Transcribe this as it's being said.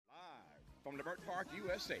From Levert Park,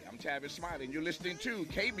 USA, I'm Tavis, Smiley, and you're listening to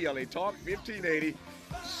KBLA Talk 1580.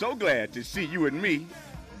 So glad to see you and me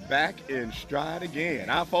back in stride again.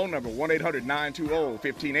 Our phone number,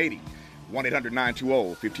 1-800-920-1580.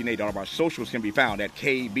 1-800-920-1580. All of our socials can be found at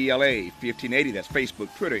KBLA 1580. That's Facebook,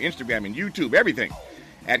 Twitter, Instagram, and YouTube, everything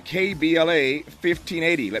at KBLA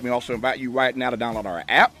 1580. Let me also invite you right now to download our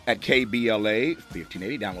app at KBLA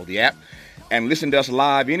 1580. Download the app and listen to us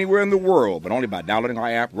live anywhere in the world, but only by downloading our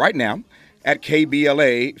app right now at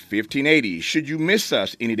KBLA 1580. Should you miss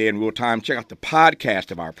us any day in real time, check out the podcast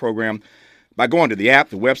of our program by going to the app,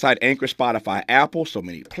 the website, Anchor, Spotify, Apple, so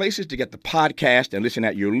many places to get the podcast and listen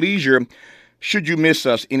at your leisure should you miss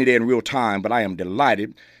us any day in real time. But I am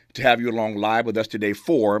delighted to have you along live with us today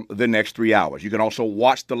for the next 3 hours. You can also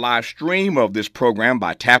watch the live stream of this program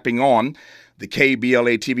by tapping on the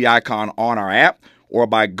KBLA TV icon on our app or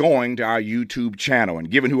by going to our YouTube channel. And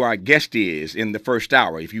given who our guest is in the first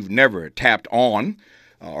hour, if you've never tapped on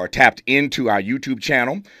or tapped into our YouTube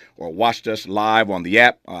channel or watched us live on the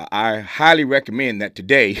app, I highly recommend that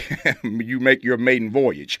today you make your maiden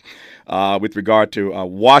voyage with regard to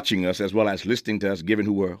watching us as well as listening to us, given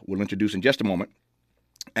who we'll introduce in just a moment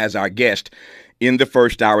as our guest in the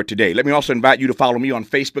first hour today. Let me also invite you to follow me on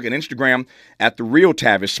Facebook and Instagram at The Real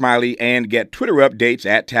Tavis Smiley and get Twitter updates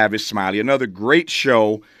at Tavis Smiley. Another great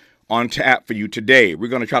show on tap for you today. We're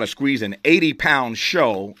going to try to squeeze an 80-pound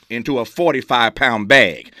show into a 45-pound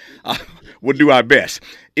bag. We'll do our best.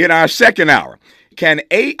 In our second hour, can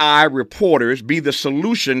AI reporters be the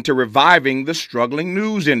solution to reviving the struggling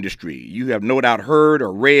news industry? You have no doubt heard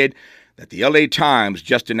or read that the LA Times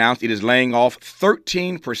just announced it is laying off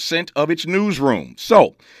 13% of its newsroom.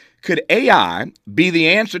 So, could AI be the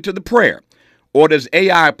answer to the prayer? Or does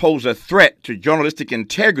AI pose a threat to journalistic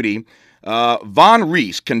integrity? Von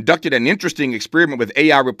Rees conducted an interesting experiment with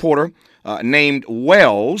AI reporter named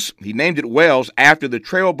Wells. He named it Wells after the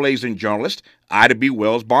trailblazing journalist Ida B.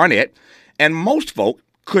 Wells Barnett. And most folk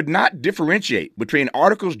could not differentiate between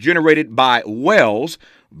articles generated by Wells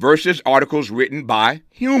versus articles written by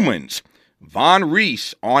humans. Von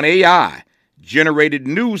Rees on AI generated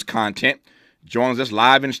news content joins us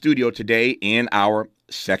live in studio today in our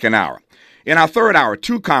second hour. In our third hour,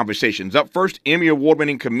 two conversations. Up first, Emmy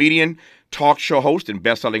Award-winning comedian, talk show host, and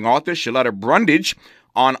best-selling author Shaletta Brundage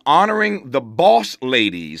on honoring the boss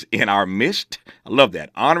ladies in our midst. I love that,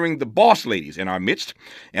 honoring the boss ladies in our midst.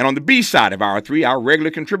 And on the B side of hour three, our regular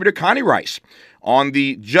contributor Connie Rice on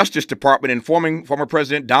the Justice Department informing former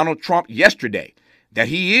President Donald Trump yesterday that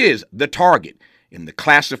he is the target in the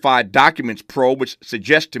classified documents probe, which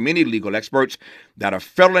suggests to many legal experts that a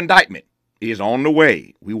federal indictment is on the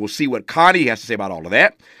way. We will see what Connie has to say about all of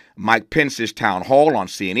that. Mike Pence's town hall on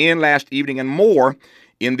CNN last evening and more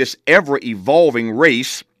in this ever-evolving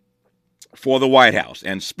race for the White House.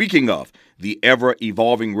 And speaking of the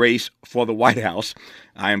ever-evolving race for the White House,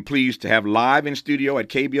 I am pleased to have live in studio at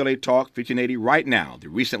KBLA Talk 1580 right now the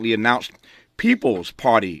recently announced People's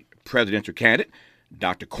Party presidential candidate,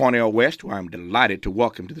 Dr. Cornel West, who I'm delighted to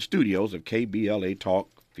welcome to the studios of KBLA Talk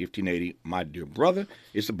 1580. My dear brother,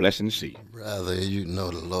 it's a blessing to see you. Brother, you know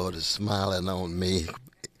the Lord is smiling on me,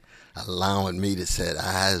 allowing me to set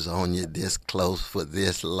eyes on you this close for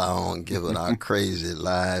this long, given our crazy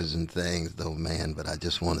lives and things, though, man. But I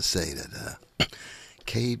just want to say that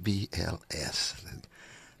KBLS,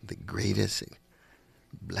 the greatest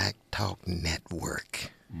black talk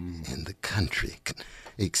network in the country,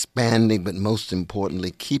 expanding, but most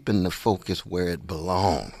importantly, keeping the focus where it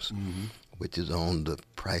belongs, which is on the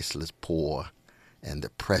priceless poor and the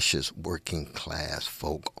precious working class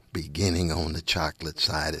folk, beginning on the chocolate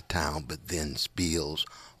side of town, but then spills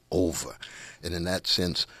over. And in that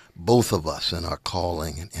sense, both of us in our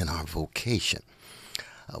calling and in our vocation,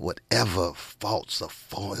 whatever faults or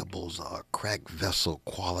foibles or cracked vessel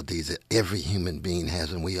qualities that every human being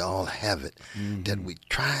has, and we all have it, that we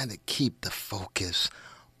try to keep the focus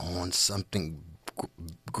on something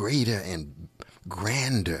greater and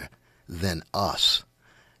grander than us.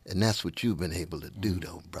 And that's what you've been able to do,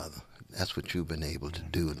 though, brother. That's what you've been able to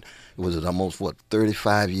do. Was it almost,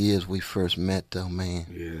 35 years we first met, though, man?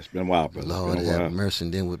 Yeah, it's been a while, brother. Lord have mercy.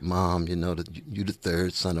 And then with Mom, you know, you the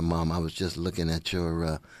third son of Mom. I was just looking at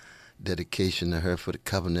your dedication to her for the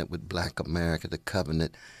covenant with Black America, the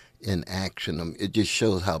covenant in action. It just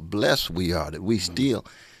shows how blessed we are that we still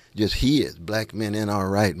just here, black men in our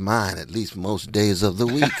right mind, at least most days of the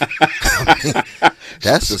week. I mean,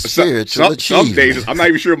 that's a spiritual achievement. Some days, I'm not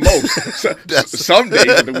even sure most. Some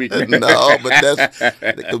days of the week. No,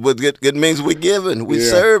 but it means we're giving, we're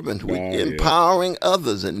serving, we're empowering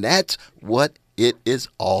others, and that's what it is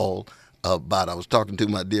all about. I was talking to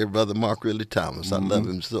my dear brother Mark Ridley Thomas. I love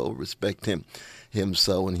him so, respect him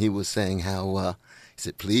so, and he was saying how he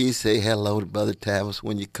said, please say hello to Brother Tavis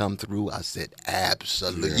when you come through. I said,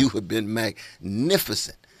 absolutely. Yeah. You have been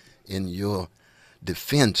magnificent in your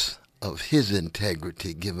defense of his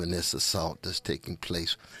integrity given this assault that's taking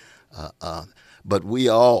place. But we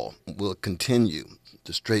all will continue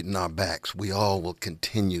to straighten our backs. We all will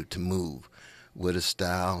continue to move with a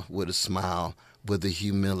style, with a smile, with a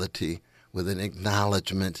humility, with an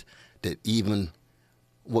acknowledgement that even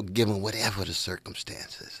given whatever the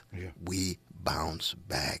circumstances, we bounce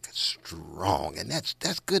back strong. And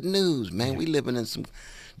that's good news, man. We living in some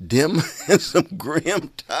dim and some grim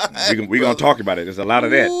times. We're going to talk about it. There's a lot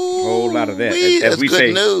of that. A whole lot of that. As we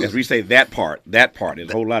say that part, there's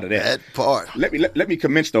a whole lot of that. That part. Let me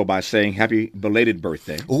commence, though, by saying happy belated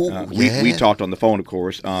birthday. We talked on the phone, of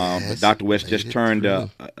course. But Dr. West just turned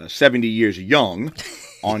 70 years young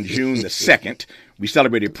on June the 2nd. We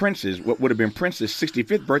celebrated what would have been Prince's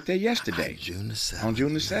 65th birthday yesterday. On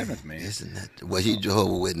June the 7th, man. Isn't that? Well, he's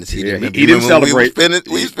Jehovah's Witness. He didn't celebrate.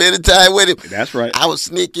 We spending time with him. That's right. I would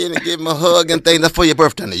sneak in and give him a hug and things. That's for your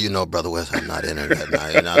birthday. Now, you know, Brother West, I'm not in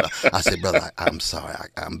that now. I said, brother, I'm sorry.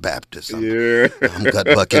 I'm Baptist. I'm gut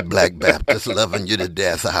bucket black Baptist, loving you to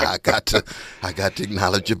death. I got to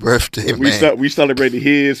acknowledge your birthday, man. We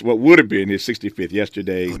celebrated what would have been his 65th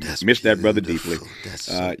yesterday. Missed that brother deeply.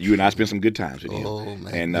 You and I spent some good times with him.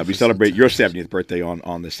 And we celebrate your 70th birthday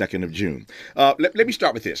on the 2nd of June. Let me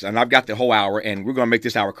start with this. And I've got the whole hour, and we're going to make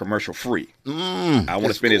this hour commercial free. I want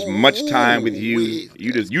to spend as much time with you.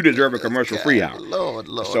 You deserve a commercial free hour. Lord.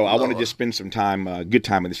 So I want to just spend some time, good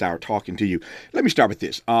time in this hour talking to you. Let me start with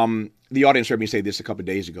this. The audience heard me say this a couple of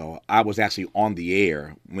days ago. I was actually on the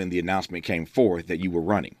air when the announcement came forth that you were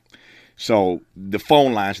running. So the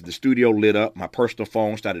phone lines at the studio lit up. My personal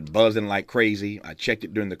phone started buzzing like crazy. I checked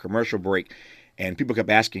it during the commercial break. And people kept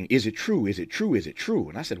asking, is it true? Is it true? Is it true?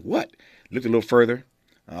 And I said, what? Looked a little further,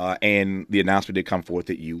 and the announcement did come forth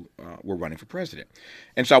that you were running for president.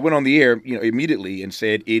 And so I went on the air, immediately and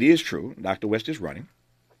said, it is true. Dr. West is running.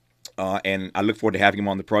 And I look forward to having him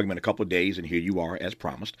on the program in a couple of days. And here you are, as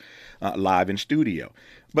promised, live in studio.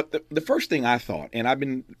 But the first thing I thought, and I've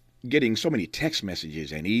been getting so many text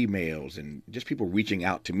messages and emails and just people reaching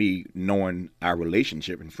out to me knowing our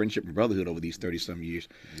relationship and friendship and brotherhood over these 30-some years.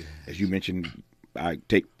 Yeah. As you mentioned, I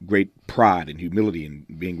take great pride and humility in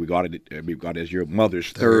being regarded as your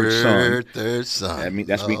mother's third son. Third son.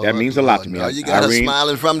 That means a lot to me. Oh, you got her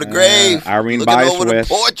smiling from the grave. Irene Bias over West.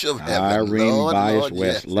 The porch of heaven. Irene Bias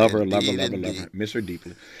West. Yes, love her. Miss her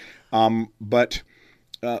deeply. But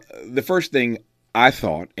the first thing I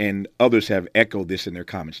thought, and others have echoed this in their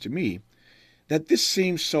comments to me, that this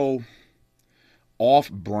seems so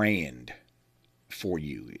off-brand for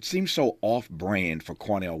you. It seems so off-brand for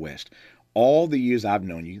Cornel West. All the years I've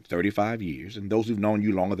known you, 35 years, and those who've known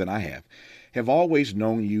you longer than I have always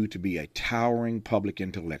known you to be a towering public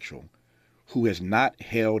intellectual who has not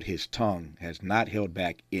held his tongue, has not held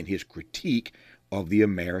back in his critique of the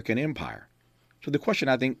American empire. So the question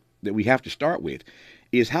I think that we have to start with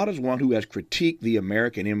is, how does one who has critiqued the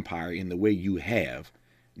American empire in the way you have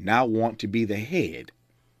now want to be the head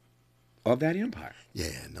of that empire?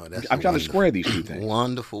 I'm trying to square these two things.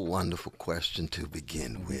 Wonderful, wonderful question to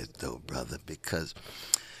begin with, though, brother, because,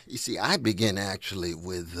 you see, I begin actually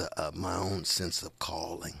with my own sense of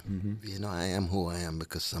calling. Mm-hmm. I am who I am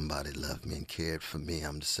because somebody loved me and cared for me.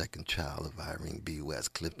 I'm the second child of Irene B.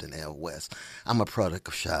 West, Clifton L. West. I'm a product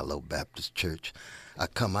of Shiloh Baptist Church. I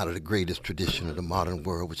come out of the greatest tradition of the modern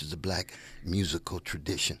world, which is the black musical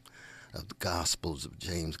tradition of the Gospels of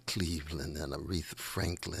James Cleveland and Aretha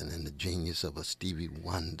Franklin and the genius of a Stevie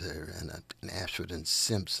Wonder and an Ashford and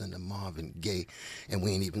Simpson and Marvin Gaye. And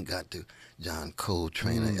we ain't even got to John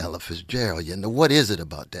Coltrane or Ella Fitzgerald yet. Now, what is it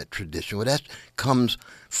about that tradition? Well, that comes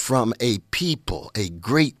from a people, a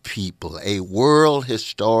great people, a world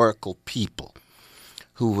historical people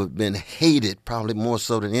who have been hated probably more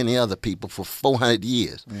so than any other people for 400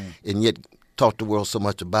 years, and yet taught the world so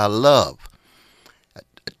much about love.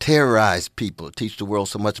 Terrorize people, teach the world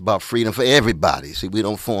so much about freedom for everybody. See, we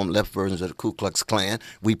don't form left versions of the Ku Klux Klan.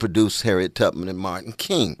 We produce Harriet Tubman and Martin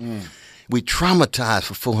King. We traumatize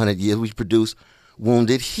for 400 years. We produce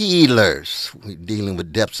wounded healers. We're dealing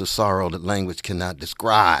with depths of sorrow that language cannot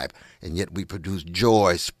describe. And yet we produce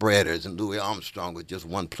joy spreaders. And Louis Armstrong was just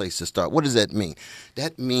one place to start. What does that mean?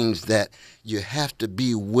 That means that you have to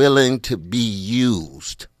be willing to be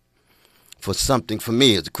used for something, for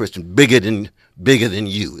me as a Christian, bigger than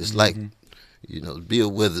you. It's like You know, Bill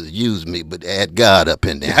Withers used me, but add God up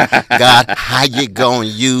in there. God, how you gonna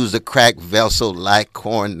use a crack vessel like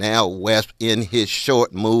Cornel West in his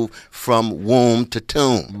short move from womb to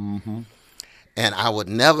tomb? And I would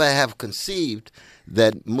never have conceived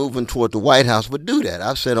that moving toward the White House would do that.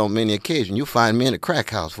 I've said on many occasions, you find me in the crack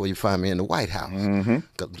house before you find me in the White House.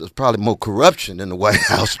 There's probably more corruption in the White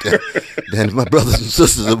House than my brothers and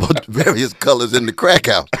sisters of various colors in the crack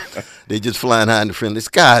house. They just flying high in the friendly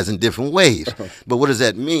skies in different ways. But what does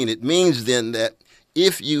that mean? It means then that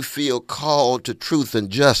if you feel called to truth and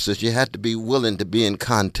justice, you have to be willing to be in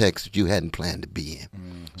context that you hadn't planned to be in.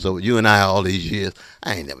 So you and I, all these years,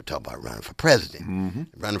 I ain't never talked about running for president.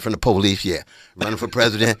 Running from the police, yeah. Running for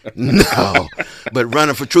president, no. But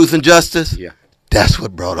running for truth and justice, that's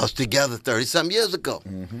what brought us together 30-something years ago.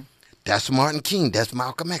 That's Martin King, that's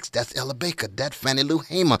Malcolm X, that's Ella Baker, that's Fannie Lou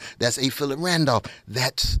Hamer, that's A. Philip Randolph,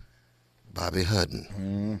 that's Bobby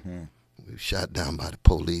Hutton. We were shot down by the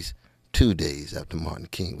police 2 days after Martin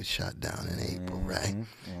King was shot down in April, right?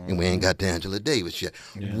 And we ain't got to Angela Davis yet.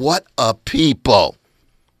 What a people.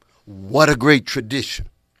 What a great tradition.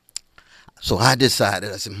 So I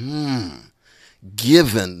decided, I said,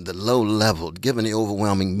 given the low level, given the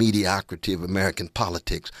overwhelming mediocrity of American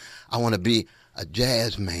politics, I want to be a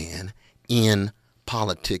jazz man in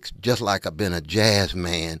politics, just like I've been a jazz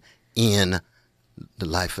man in the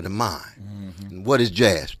life of the mind. And what is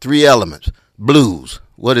jazz? 3 elements. Blues.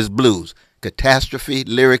 What is blues? Catastrophe,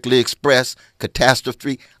 lyrically expressed.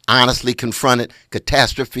 Catastrophe, honestly confronted.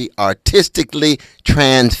 Catastrophe, artistically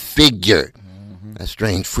transfigured. That's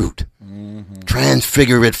strange fruit.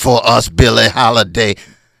 Transfigure it for us, Billie Holiday.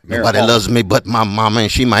 Nobody loves me but my mama,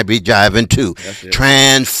 and she might be jiving too.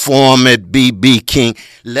 Transform it, B.B. King.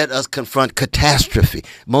 Let us confront catastrophe.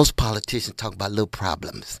 Most politicians talk about little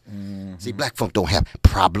problems. See, black folk don't have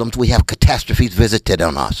problems. We have catastrophes visited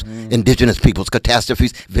on us. Indigenous peoples,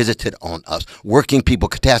 catastrophes visited on us. Working people,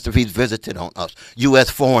 catastrophes visited on us. U.S.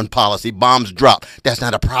 foreign policy, bombs drop. That's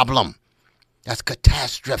not a problem. That's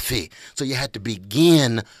catastrophe. So you had to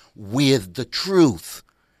begin with the truth.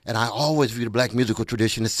 And I always view the black musical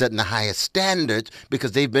tradition as setting the highest standards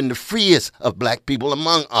because they've been the freest of black people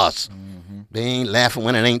among us. They ain't laughing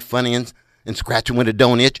when it ain't funny and scratching when it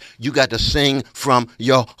don't itch. You got to sing from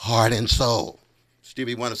your heart and soul.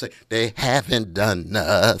 Stevie Wonder say, they haven't done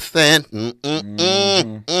nothing.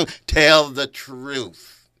 Tell the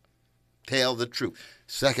truth. Tell the truth.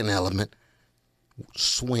 Second element,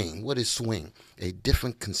 swing. What is swing? A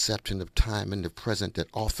different conception of time in the present that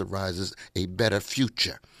authorizes a better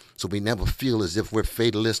future. So we never feel as if we're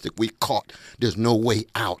fatalistic, we caught, there's no way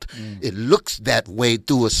out. It looks that way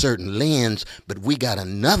through a certain lens, but we got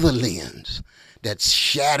another lens that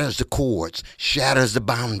shatters the chords, shatters the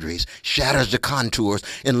boundaries, shatters the contours,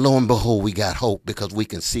 and lo and behold, we got hope because we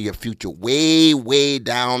can see a future way, way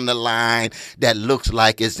down the line that looks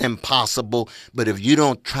like it's impossible. But if you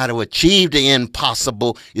don't try to achieve the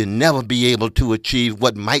impossible, you'll never be able to achieve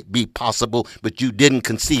what might be possible, but you didn't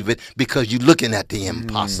conceive it because you're looking at the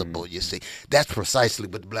impossible, you see. That's precisely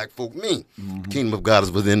what the black folk mean. The kingdom of God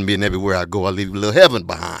is within me, and everywhere I go, I leave a little heaven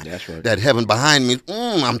behind. That's right. That heaven behind me,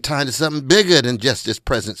 I'm tied to something bigger than just this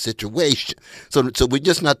present situation. So we're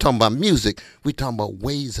just not talking about music. We're talking about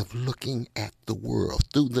ways of looking at the world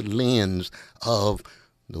through the lens of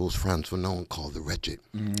those Franz Fanon called the wretched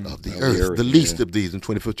of the earth. The least of these in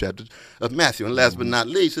 25th chapter of Matthew. And last but not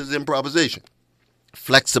least is improvisation.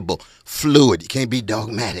 Flexible, fluid. You can't be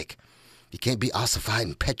dogmatic. You can't be ossified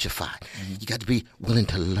and petrified. You got to be willing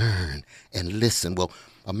to learn and listen. Well,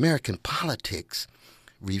 American politics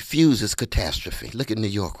refuses catastrophe. Look at New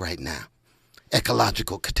York right now.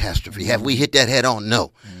 Ecological catastrophe. Have we hit that head on?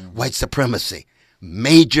 No. White supremacy.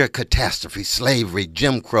 Major catastrophe. Slavery,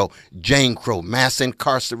 Jim Crow, Jane Crow, mass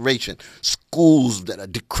incarceration, schools that are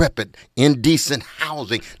decrepit, indecent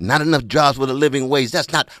housing, not enough jobs with a living wage.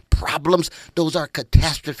 That's not problems. Those are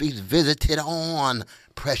catastrophes visited on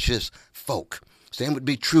precious folk. Same would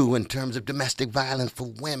be true in terms of domestic violence for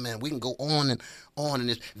women. We can go on and on in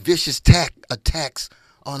this vicious attacks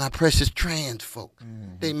on our precious trans folk.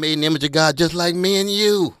 They made in the image of God just like me and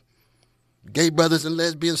you. Gay brothers and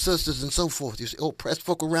lesbian sisters and so forth. You see, oppressed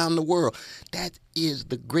folk around the world. That is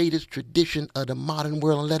the greatest tradition of the modern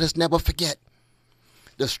world. And let us never forget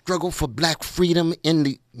the struggle for black freedom in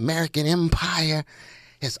the American empire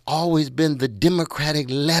has always been the democratic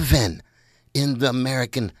leaven in the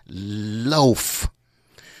American loaf.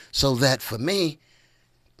 So that for me,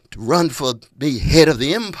 to run for the head of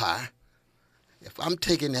the empire, if I'm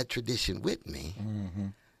taking that tradition with me,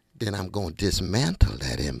 then I'm going to dismantle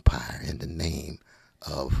that empire in the name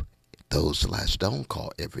of those that I don't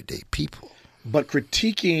call everyday people. But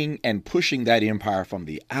critiquing and pushing that empire from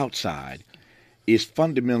the outside is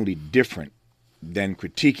fundamentally different than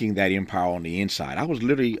critiquing that empire on the inside. I was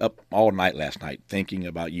literally up all night last night thinking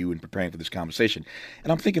about you and preparing for this conversation.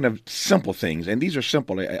 And I'm thinking of simple things, and these are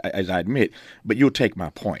simple, as I admit, but you'll take my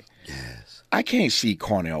point. Yes. I can't see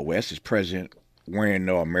Cornel West as president wearing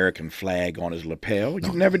no American flag on his lapel.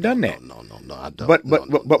 You've never done that. No, I don't.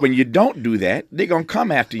 But when you don't do that, they're gonna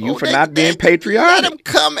come after you for not being Let patriotic. them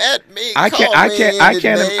come at me. I can't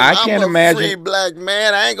imagine. I'm a free black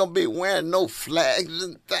man. I ain't gonna be wearing no flags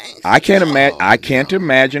and things. I can't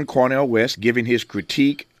imagine Cornel West giving his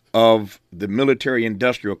critique of the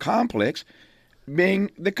military-industrial complex being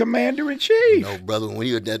the commander-in-chief. No, brother, when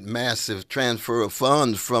you had that massive transfer of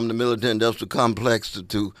funds from the military-industrial complex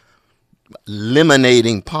to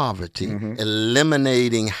eliminating poverty,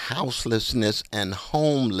 eliminating houselessness and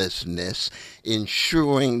homelessness,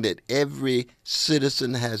 ensuring that every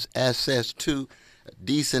citizen has access to a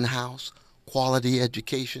decent house, quality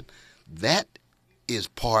education, that is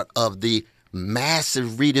part of the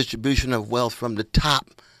massive redistribution of wealth from the top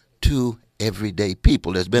to everyday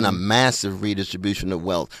people. There's been a massive redistribution of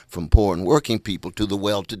wealth from poor and working people to the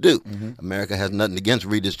well-to-do. America has nothing against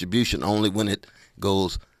redistribution, only when it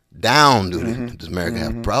goes down. Does America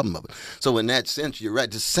have a problem of it? So in that sense, you're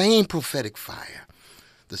right. The same prophetic fire,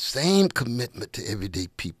 the same commitment to everyday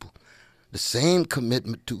people, the same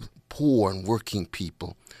commitment to poor and working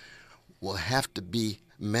people will have to be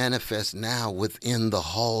manifest now within the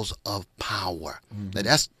halls of power. Now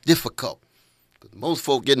that's difficult. Most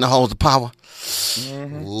folk get in the halls of power.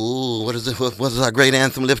 Ooh, what is it? What is our great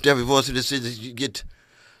anthem? Lift every voice to the city.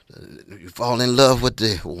 You fall in love with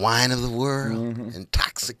the wine of the world,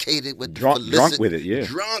 intoxicated with drunk with it, yeah.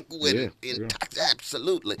 Drunk with it,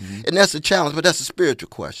 absolutely. And that's a challenge, but that's a spiritual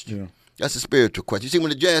question. Yeah. That's a spiritual question. You see, when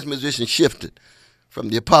the jazz musicians shifted from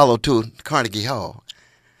the Apollo to Carnegie Hall,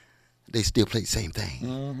 they still played the same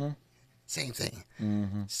thing. Same thing.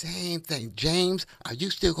 Same thing. James, are you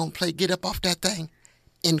still going to play Get Up Off That Thing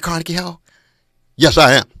in Carnegie Hall? Yes,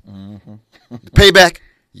 I am. Payback?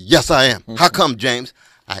 Yes, I am. How come, James?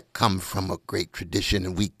 I come from a great tradition,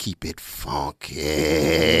 and we keep it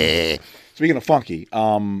funky. Speaking of funky,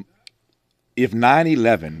 if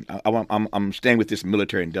 9/11, I'm staying with this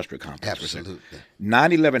military-industrial complex. Absolutely.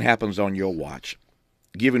 9/11 happens on your watch.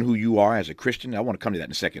 Given who you are as a Christian, I want to come to that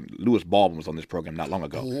in a second. Lewis Baldwin was on this program not long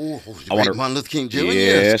ago. Martin Luther King Jr.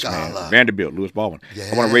 Yes, man. Vanderbilt, Lewis Baldwin.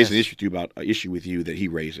 Yes. I want to raise an issue with you that he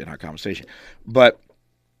raised in our conversation. But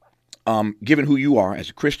given who you are as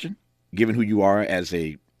a Christian, given who you are as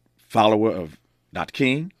a follower of Dr.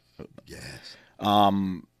 King, yes.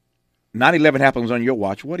 9/11 happens on your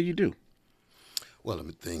watch. What do you do? Well,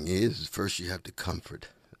 the thing is, first you have to comfort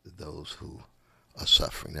those who are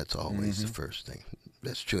suffering. That's always the first thing.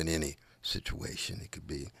 That's true in any situation. It could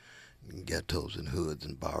be in ghettos and hoods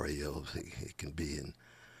and barrios. It can be in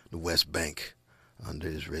the West Bank under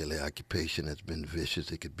Israeli occupation that's been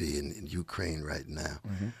vicious. It could be in Ukraine right now.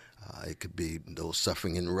 It could be those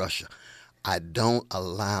suffering in Russia. I don't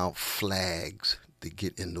allow flags to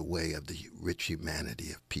get in the way of the rich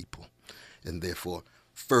humanity of people. And therefore,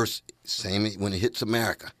 first, same when it hits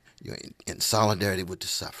America, you're in solidarity with the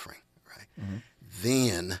suffering, right?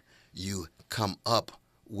 Then you come up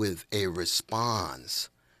with a response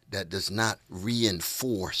that does not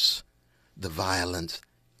reinforce the violence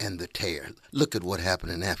and the terror. Look at what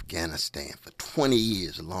happened in Afghanistan for 20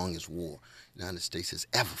 years, the longest war the United States has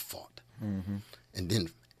ever fought. And then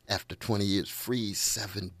after 20 years, freeze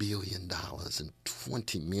 $7 billion, and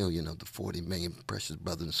 20 million of the 40 million precious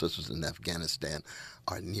brothers and sisters in Afghanistan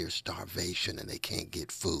are near starvation and they can't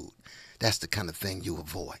get food. That's the kind of thing you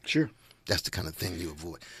avoid. Sure. That's the kind of thing you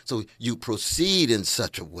avoid. So you proceed in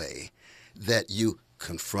such a way that you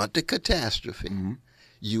confront the catastrophe.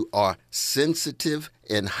 You are sensitive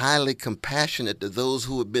and highly compassionate to those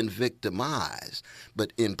who have been victimized.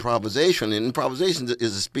 But improvisation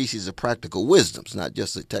is a species of practical wisdom. It's not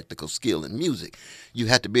just a technical skill in music. You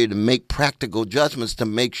have to be able to make practical judgments to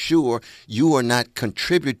make sure you are not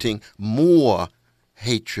contributing more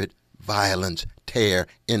hatred, violence, terror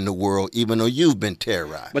in the world, even though you've been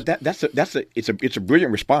terrorized. But it's a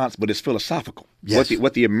brilliant response, but it's philosophical. Yes.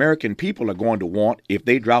 What the American people are going to want if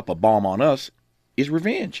they drop a bomb on us is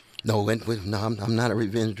revenge. No, I'm not a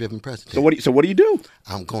revenge-driven president. So what do you do?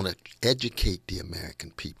 I'm going to educate the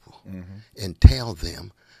American people and tell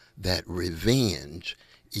them that revenge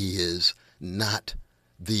is not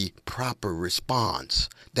the proper response.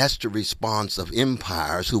 That's the response of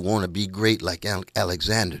empires who want to be great like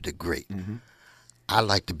Alexander the Great. I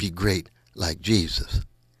like to be great like Jesus.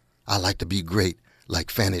 I like to be great like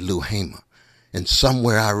Fannie Lou Hamer. And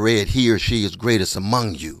somewhere I read, he or she is greatest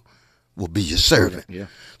among you will be your servant. Yeah.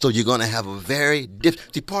 So you're going to have a very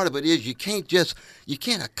different. See, part of it is you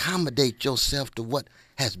can't accommodate yourself to what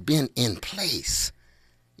has been in place.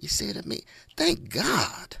 You see what I mean? Thank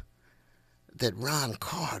God that Ron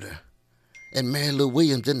Carter and Mary Lou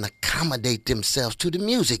Williams didn't accommodate themselves to the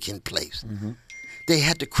music in place. Mm-hmm. They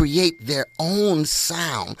had to create their own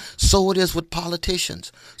sound. So it is with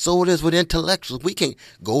politicians. So it is with intellectuals. We can't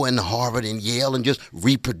go into Harvard and Yale and just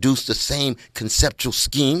reproduce the same conceptual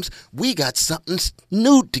schemes. We got something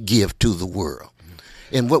new to give to the world.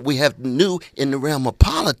 And what we have new in the realm of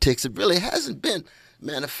politics, it really hasn't been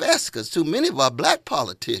manifest, because too many of our black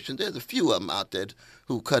politicians, there's a few of them out there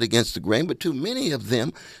who cut against the grain, but too many of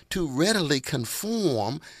them too readily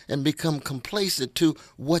conform and become complacent to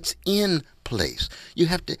what's in place. You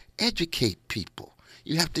have to educate people.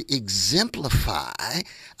 You have to exemplify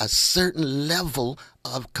a certain level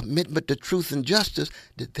of commitment to truth and justice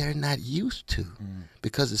that they're not used to,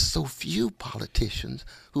 because there's so few politicians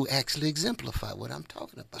who actually exemplify what I'm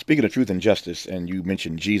talking about. Speaking of truth and justice, and you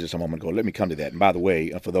mentioned Jesus a moment ago, let me come to that. And by the way,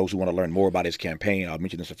 for those who want to learn more about his campaign, I'll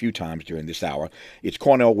mention this a few times during this hour. It's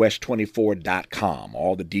CornelWest24.com.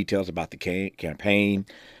 All the details about the campaign,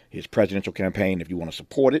 his presidential campaign, if you want to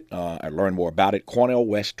support it or learn more about it,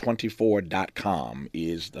 CornelWest24.com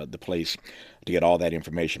is the place to get all that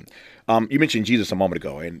information. You mentioned Jesus a moment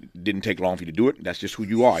ago, and it didn't take long for you to do it. That's just who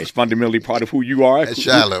you are. It's fundamentally part of who you are. That's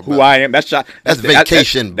Shiloh. Who I am. That's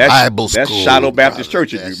Vacation Bible School. That's Shiloh Baptist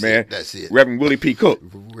Church of you, man. That's it. Reverend Willie P. Cook.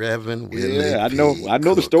 Reverend Willie Yeah, P. I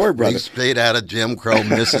know the story, brother. He's straight out of Jim Crow,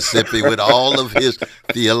 Mississippi, with all of his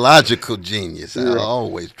theological genius. I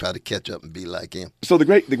always try to catch up and be like him. So the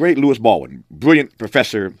great Louis Baldwin, brilliant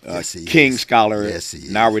professor, King scholar,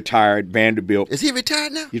 now retired, Vanderbilt. Is he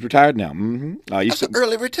retired now? He's retired now. Mm-hmm. That's an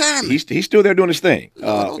early retirement. He's still there doing his thing.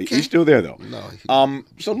 Okay. He's still there, though. No,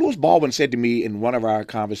 so Louis Baldwin said to me in one of our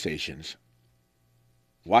conversations,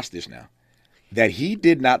 watch this now, that he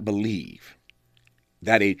did not believe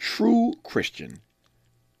that a true Christian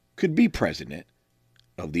could be president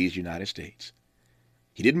of these United States.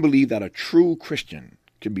 He didn't believe that a true Christian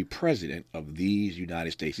could be president of these United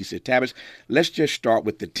States. He said, Tavis, let's just start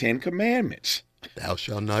with the 10 Commandments. Thou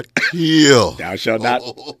shalt not kill. Thou shalt not.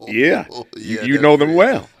 You know them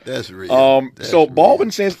well. That's real. So Baldwin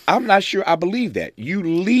says, I'm not sure I believe that. You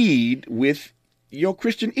lead with your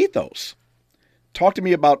Christian ethos. Talk to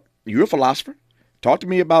me about, you're a philosopher. Talk to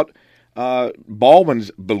me about Baldwin's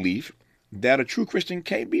belief that a true Christian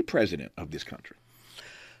can't be president of this country.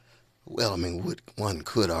 Well, I mean, one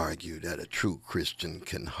could argue that a true Christian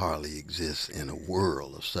can hardly exist in a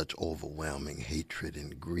world of such overwhelming hatred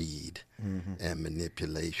and greed and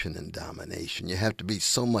manipulation and domination. You have to be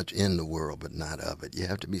so much in the world but not of it. You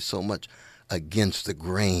have to be so much against the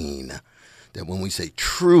grain that when we say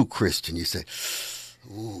true Christian, you say,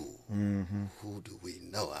 ooh, who do we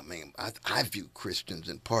know? I mean, I view Christians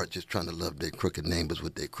in part just trying to love their crooked neighbors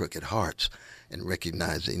with their crooked hearts and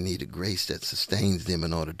recognize they need a grace that sustains them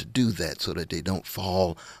in order to do that, so that they don't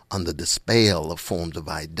fall under the spell of forms of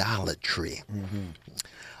idolatry.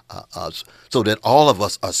 So that all of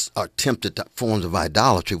us are tempted to forms of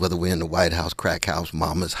idolatry, whether we're in the White House, crack house,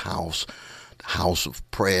 mama's house, the house of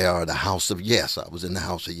prayer, or the house of yes. I was in the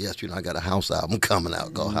house of yes. You know, I got a house album coming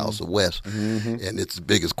out called House of West, and it's the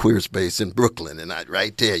biggest queer space in Brooklyn. And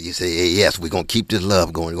right there, you say, hey, yes, we're going to keep this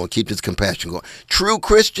love going. We're going to keep this compassion going. True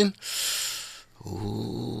Christian,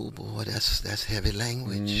 oh boy, that's heavy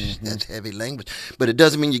language. That's heavy language. But it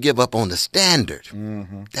doesn't mean you give up on the standard.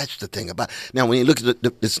 That's the thing about it. Now, when you look at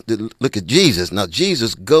look at Jesus, now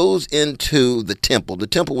Jesus goes into the temple. The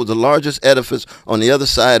temple was the largest edifice on the other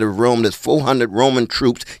side of Rome. There's 400 Roman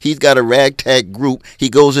troops. He's got a ragtag group. He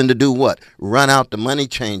goes in to do what? Run out the money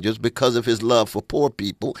changers because of his love for poor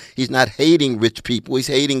people. He's not hating rich people. He's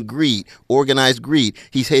hating greed, organized greed.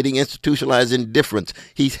 He's hating institutionalized indifference.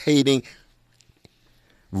 He's hating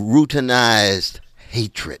routinized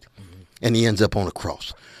hatred, and he ends up on a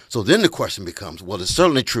cross. So then the question becomes, well, it's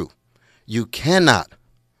certainly true. You cannot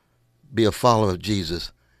be a follower of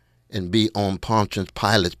Jesus and be on Pontius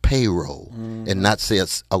Pilate's payroll and not say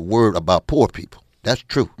a word about poor people. That's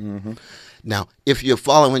true. Now, if you're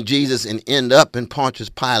following Jesus and end up in Pontius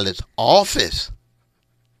Pilate's office,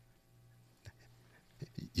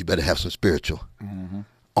 you better have some spiritual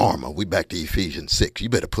armor. We back to Ephesians 6. You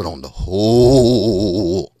better put on the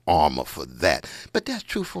whole armor for that. But that's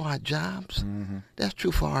true for our jobs. That's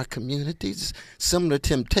true for our communities. Similar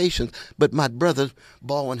temptations. But my brother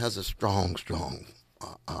Baldwin has a strong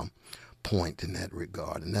point in that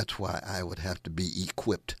regard. And that's why I would have to be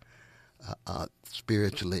equipped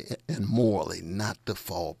spiritually and morally not to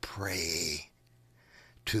fall prey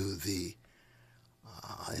to the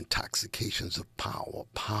intoxications of power.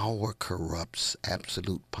 Power corrupts.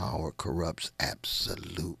 Absolute power corrupts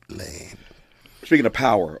absolutely. Speaking of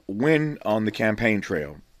power, when on the campaign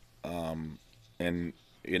trail, and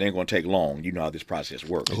it ain't going to take long. You know how this process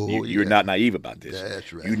works. You're not naive about this.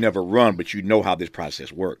 That's right. You never run, but you know how this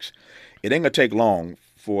process works. It ain't going to take long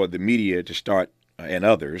for the media to start, and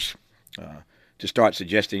others, to start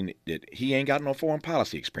suggesting that he ain't got no foreign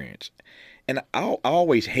policy experience. And I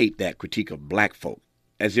always hate that critique of black folk,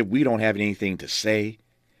 as if we don't have anything to say.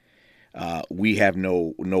 We have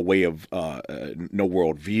no way of, no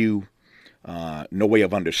worldview. No way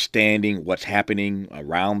of understanding what's happening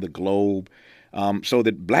around the globe, so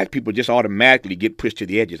that black people just automatically get pushed to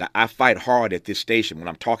the edges. I fight hard at this station when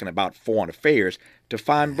I'm talking about foreign affairs to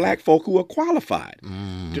find black folk who are qualified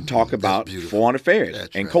to talk about foreign affairs.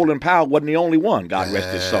 That's and right. Colin Powell wasn't the only one, God rest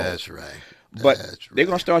his soul. That's right. But That's they're right.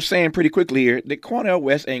 going to start saying pretty quickly here that Cornel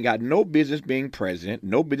West ain't got no business being president,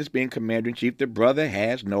 no business being commander-in-chief. The brother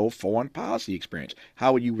has no foreign policy experience.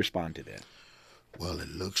 How would you respond to that? Well, it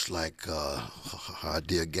looks like our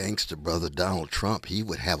dear gangster brother Donald Trump, he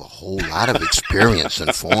would have a whole lot of experience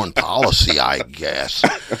in foreign policy, I guess.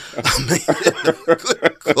 I mean,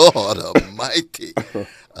 good God almighty.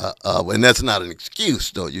 And that's not an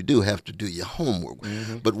excuse, though. You do have to do your homework.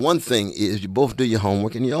 Mm-hmm. But one thing is you both do your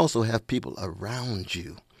homework, and you also have people around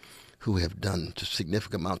you who have done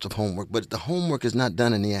significant amounts of homework, but the homework is not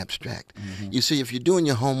done in the abstract. Mm-hmm. You see, if you're doing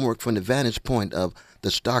your homework from the vantage point of the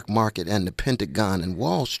stock market and the Pentagon and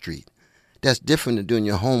Wall Street, that's different than doing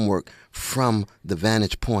your homework from the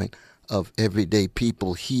vantage point of everyday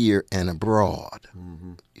people here and abroad.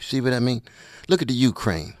 Mm-hmm. You see what I mean? Look at the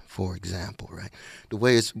Ukraine, for example, right? The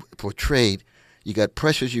way it's portrayed, you got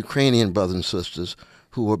precious Ukrainian brothers and sisters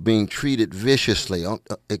who are being treated viciously,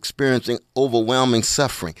 experiencing overwhelming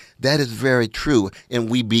suffering. That is very true, and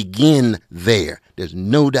we begin there. There's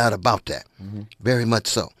no doubt about that. Mm-hmm. Very much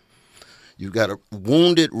so. You've got a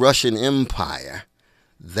wounded Russian empire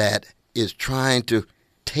that is trying to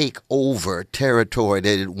take over territory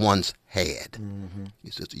that it once had. Mm-hmm.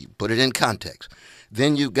 You put it in context.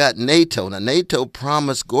 Then you've got NATO. Now, NATO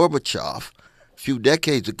promised Gorbachev a few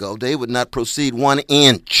decades ago they would not proceed 1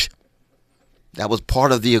 inch. That was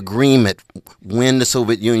part of the agreement when the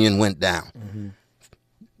Soviet Union went down. Mm-hmm.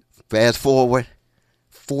 Fast forward,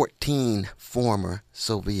 14 former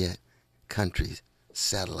Soviet countries,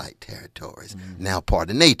 satellite territories, now part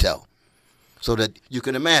of NATO. So that you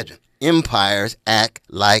can imagine, empires act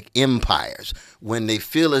like empires. When they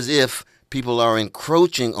feel as if people are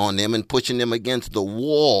encroaching on them and pushing them against the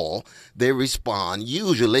wall, they respond,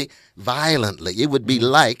 usually violently. It would be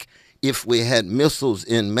like if we had missiles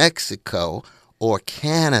in Mexico or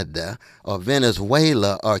Canada or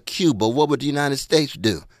Venezuela or Cuba. What would the United States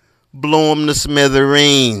do? Blow them to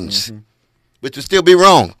smithereens, which would still be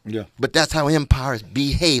wrong. Yeah. But that's how empires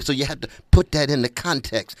behave. So you have to put that in the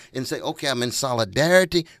context and say, okay, I'm in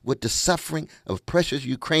solidarity with the suffering of precious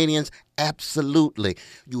Ukrainians. Absolutely.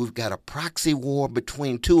 You've got a proxy war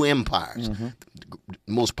between two empires. Mm-hmm. The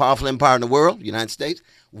most powerful empire in the world, the United States,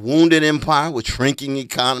 wounded empire with shrinking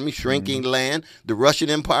economy, shrinking land, the Russian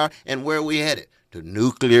Empire, and where are we headed? To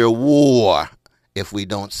nuclear war if we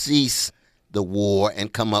don't cease the war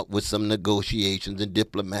and come up with some negotiations and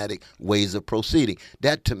diplomatic ways of proceeding.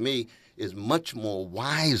 That, to me, is much more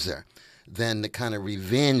wiser than the kind of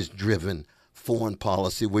revenge-driven foreign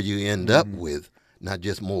policy where you end up with not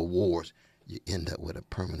just more wars. You end up with a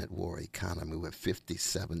permanent war economy where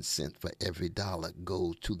 57 cents for every dollar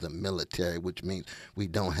goes to the military, which means we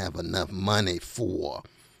don't have enough money for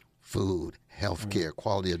food, health care,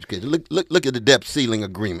 quality education. Look at the debt ceiling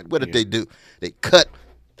agreement. What did they do? They cut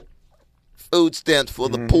food stamps for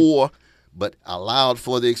the poor, but allowed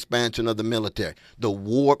for the expansion of the military. The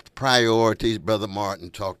warped priorities Brother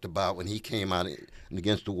Martin talked about when he came out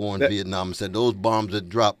against the war in Vietnam and said those bombs that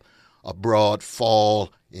drop abroad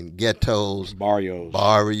fall in ghettos, barrios,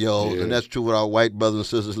 and that's true with our white brothers and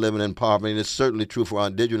sisters living in poverty, and it's certainly true for our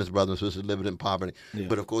indigenous brothers and sisters living in poverty. Yeah.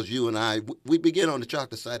 But of course, you and I, we begin on the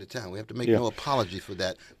chocolate side of town. We have to make no apology for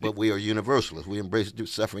that, but we are universalists. We embrace the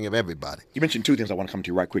suffering of everybody. You mentioned two things I want to come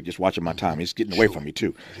to right quick, just watching my time. It's getting away from me,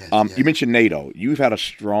 too. Yes. You mentioned NATO. You've had a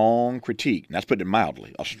strong critique, and that's putting it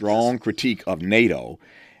mildly, a strong critique of NATO.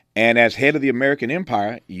 And as head of the American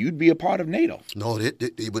empire, you'd be a part of NATO. No,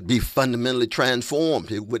 it would be fundamentally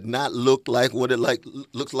transformed. It would not look like what it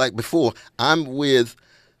looks like before. I'm with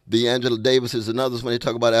the Angela Davises and others when they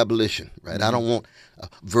talk about abolition, right? I don't want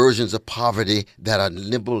versions of poverty that are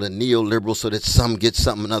liberal and neoliberal so that some get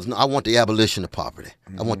something and others. No, I want the abolition of poverty.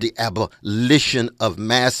 I want the abolition of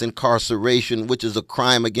mass incarceration, which is a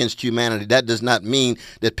crime against humanity. That does not mean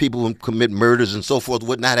that people who commit murders and so forth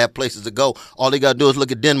would not have places to go. All they got to do is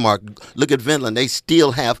look at Denmark, look at Finland. They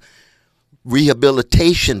still have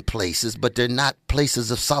rehabilitation places, but they're not places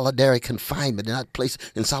of solitary confinement. They're not places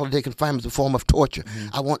in solitary confinement as a form of torture.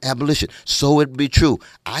 I want abolition. So it be true.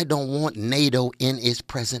 I don't want NATO in its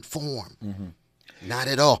present form. Not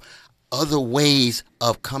at all. Other ways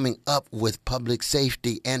of coming up with public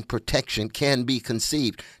safety and protection can be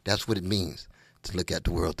conceived. That's what it means to look at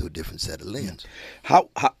the world through a different set of lenses.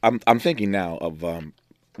 I'm thinking now of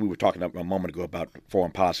we were talking a moment ago about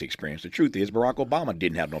foreign policy experience. The truth is, Barack Obama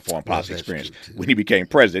didn't have no foreign policy experience when he became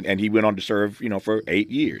president, and he went on to serve, for 8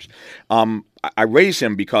 years. I raise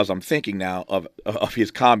him because I'm thinking now of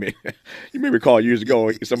his comment. You may recall years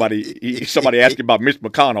ago, somebody asked him about Mitch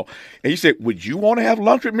McConnell, and he said, "Would you want to have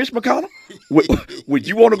lunch with Mitch McConnell? Would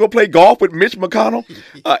you want to go play golf with Mitch McConnell?"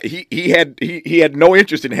 He had no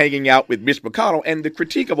interest in hanging out with Mitch McConnell, and the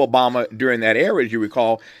critique of Obama during that era, as you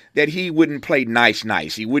recall, that he wouldn't play nice.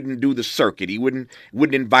 He wouldn't do the circuit. He wouldn't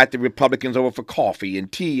invite the Republicans over for coffee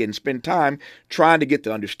and tea and spend time trying to get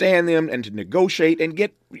to understand them and to negotiate and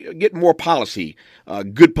get more policy,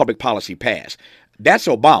 good public policy passed. That's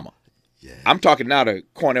Obama. Yeah. I'm talking now to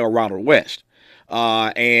Cornel West,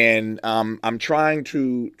 and I'm trying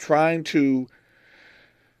to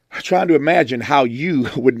imagine how you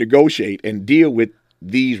would negotiate and deal with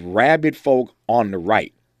these rabid folk on the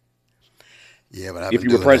right. Yeah, but if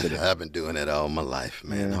you were president, I've been doing it all my life,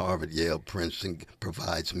 man. Yeah. Harvard, Yale, Princeton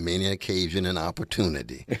provides many occasion and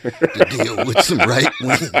opportunity to deal with some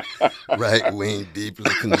right-wing, deeply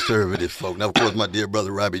conservative folk. Now, of course, my dear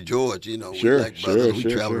brother Robbie George, we like brothers. We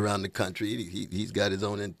travel around the country. He's got his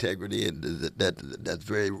own integrity, and that's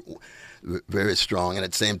very, very strong. And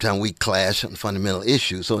at the same time, we clash on fundamental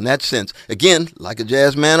issues. So in that sense, again, like a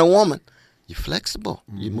jazz man or woman, you're flexible.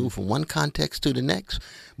 You move from one context to the next.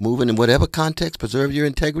 Moving in whatever context, preserve your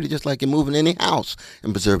integrity just like you move in any house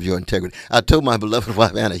and preserve your integrity. I told my beloved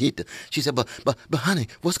wife, Anahita, she said, but honey,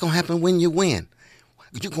 what's going to happen when you win?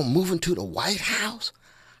 You're going to move into the White House?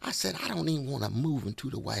 I said, I don't even want to move into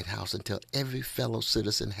the White House until every fellow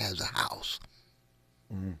citizen has a house.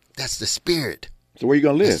 That's the spirit. So where you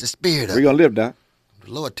going to live? That's the spirit of it. Where you going to live, Doc?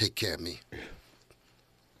 The Lord take care of me.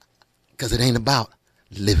 Because it ain't about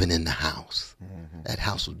living in the house. That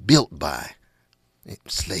house was built by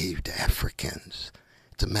enslaved Africans.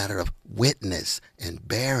 It's a matter of witness and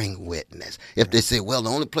bearing witness. If they say, well, the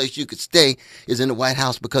only place you could stay is in the White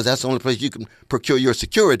House because that's the only place you can procure your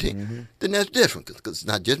security, then that's different because it's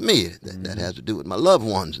not just me. That has to do with my loved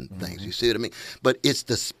ones and things. You see what I mean? But it's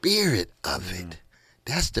the spirit of it.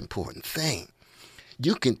 That's the important thing.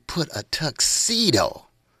 You can put a tuxedo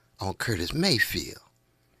on Curtis Mayfield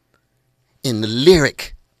in the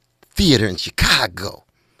Lyric Theater in Chicago,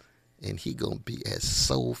 and he gonna be as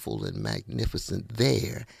soulful and magnificent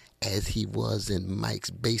there as he was in Mike's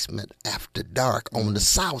Basement After Dark on the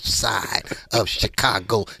south side of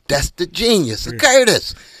Chicago. That's the genius of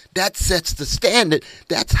Curtis. That sets the standard.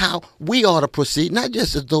 That's how we ought to proceed, not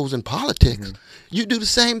just as those in politics. You do the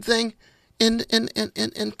same thing in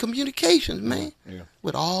communications, man.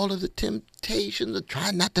 With all of the temptations of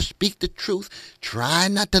trying not to speak the truth,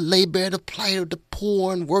 trying not to lay bare the plight of the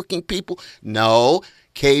poor and working people. No,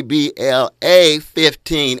 KBLA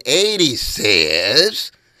 1580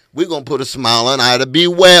 says we're going to put a smile on Ida B.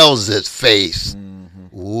 Wells's face.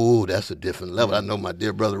 Ooh, that's a different level. I know my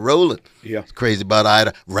dear brother Roland is crazy about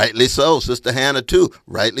Ida. Rightly so. Sister Hannah, too.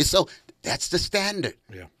 Rightly so. That's the standard.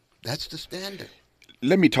 That's the standard.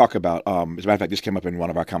 Let me talk about, as a matter of fact, this came up in one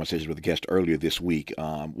of our conversations with a guest earlier this week.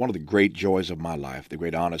 One of the great joys of my life, the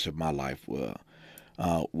great honors of my life,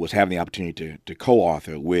 was having the opportunity to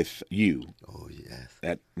co-author with you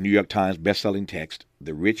that New York Times bestselling text,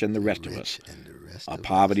 The Rich and the Rest of Us, a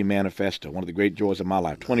poverty manifesto, one of the great joys of my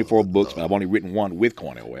life. 24 books, but I've only written one with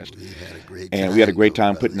Cornel West. We had a great time. And we had a great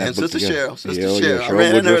time putting that book together. Sister Cheryl. I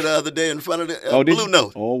ran her the other day in front of the Blue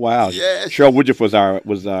Note. Oh, wow. Yeah, Cheryl Woodruff was our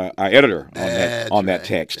editor on that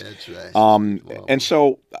text. That's right. And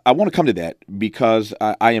so I want to come to that because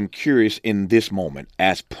I am curious in this moment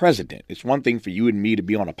as president. It's one thing for you and me to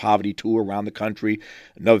be on a poverty tour around the country,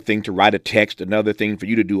 another thing to write a text, another thing for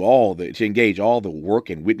you to do to engage all the work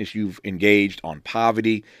and witness you've engaged on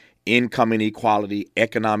poverty, income inequality,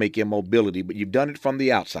 economic immobility, but you've done it from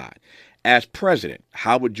the outside. As president,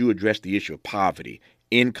 how would you address the issue of poverty,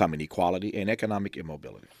 income inequality, and economic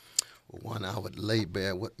immobility? One, I would lay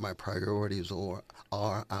bare what my priorities are.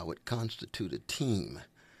 I would constitute a team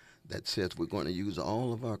that says we're going to use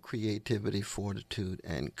all of our creativity, fortitude,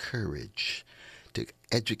 and courage to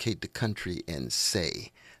educate the country and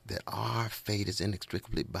say that our fate is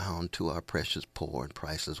inextricably bound to our precious poor and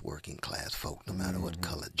priceless working class folk, no matter what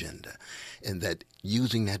color, gender. And that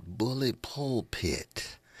using that bully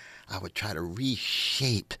pulpit, I would try to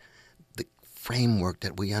reshape the framework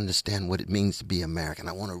that we understand what it means to be American.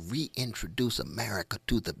 I want to reintroduce America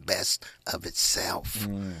to the best of itself.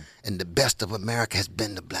 And the best of America has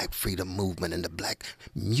been the Black freedom movement and the Black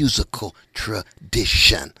musical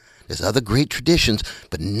tradition. There's other great traditions,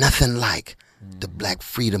 but nothing like the Black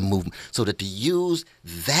freedom movement. So that to use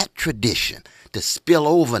that tradition to spill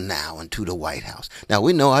over now into the White House. Now,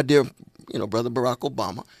 we know our dear, brother Barack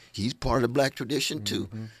Obama, he's part of the Black tradition too.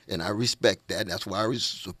 And I respect that. That's why I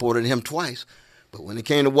supported him twice. But when it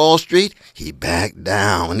came to Wall Street, he backed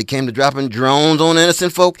down. When it came to dropping drones on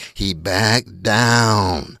innocent folk, he backed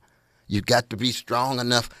down. You got to be strong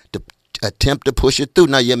enough to attempt to push it through.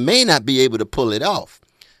 Now, you may not be able to pull it off,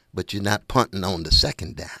 but you're not punting on the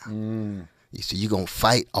second down. You see, you're going to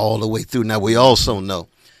fight all the way through. Now, we also know,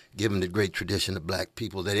 given the great tradition of Black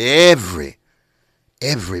people, that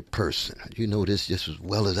every person, you know this just as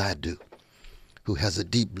well as I do, who has a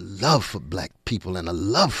deep love for Black people and a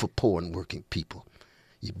love for poor and working people,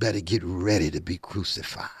 you better get ready to be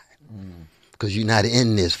crucified. Because you're not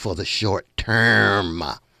in this for the short term.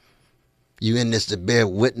 You in this to bear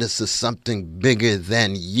witness to something bigger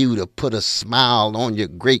than you, to put a smile on your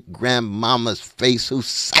great-grandmama's face who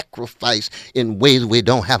sacrificed in ways we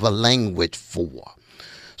don't have a language for.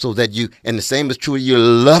 So that you, and the same is true of you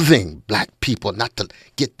loving Black people, not to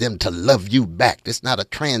get them to love you back. It's not a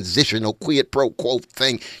transitional quid pro quo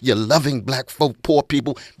thing. You're loving Black folk, poor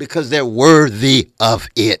people, because they're worthy of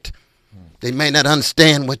it. They may not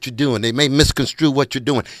understand what you're doing. They may misconstrue what you're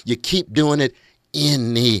doing. You keep doing it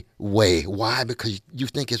anyway. Why? Because you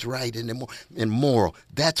think it's right and moral.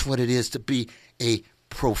 That's what it is to be a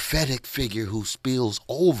prophetic figure who spills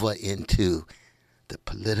over into the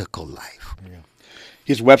political life.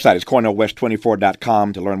 His website is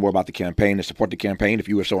cornelwest24.com to learn more about the campaign and support the campaign. If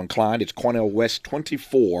you are so inclined, it's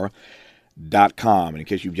cornelwest24.com. And in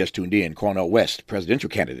case you've just tuned in, Cornel West, presidential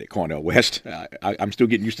candidate Cornel West, I'm still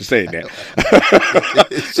getting used to saying that,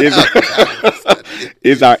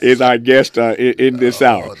 is our guest in this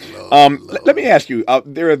hour. Let me ask you,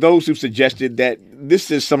 there are those who've suggested that this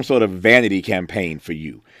is some sort of vanity campaign for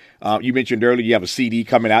you. You mentioned earlier you have a CD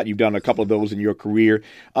coming out. You've done a couple of those in your career.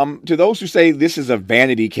 To those who say this is a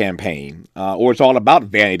vanity campaign, or it's all about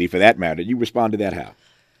vanity for that matter, you respond to that how?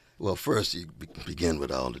 Well, first you begin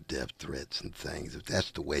with all the death threats and things. If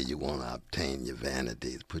that's the way you want to obtain your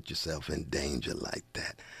vanity, to put yourself in danger like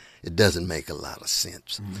that, it doesn't make a lot of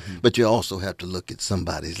sense. But you also have to look at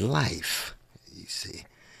somebody's life, you see.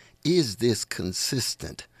 Is this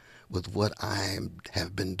consistent with what I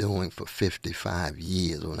have been doing for 55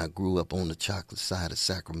 years when I grew up on the chocolate side of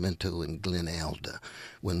Sacramento and Glen Elder,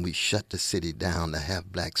 when we shut the city down to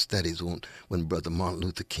have Black studies when Brother Martin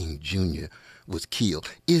Luther King Jr. was killed?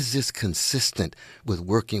 Is this consistent with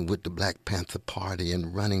working with the Black Panther Party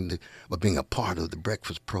and or being a part of the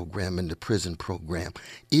breakfast program and the prison program?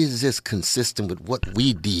 Is this consistent with what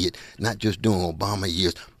we did, not just during Obama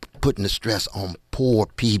years, putting the stress on poor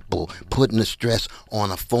people, putting the stress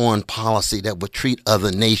on a foreign policy that would treat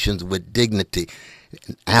other nations with dignity,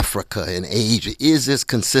 in Africa and Asia? Is this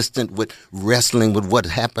consistent with wrestling with what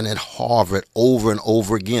happened at Harvard over and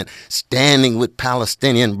over again, standing with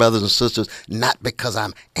Palestinian brothers and sisters, not because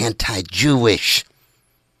I'm anti-Jewish,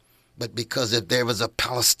 but because if there was a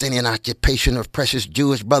Palestinian occupation of precious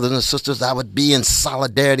Jewish brothers and sisters, I would be in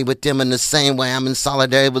solidarity with them in the same way I'm in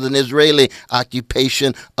solidarity with an Israeli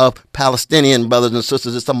occupation of Palestinian brothers and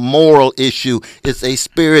sisters. It's a moral issue. It's a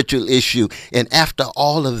spiritual issue. And after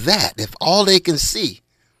all of that, if all they can see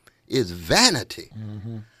is vanity,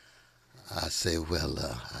 I say,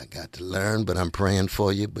 well, I got to learn, but I'm praying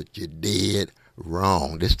for you, but you did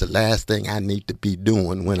wrong. This is the last thing I need to be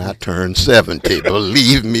doing when I turn 70.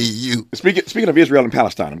 Believe me, you. Speaking of Israel and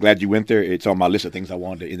Palestine, I'm glad you went there. It's on my list of things I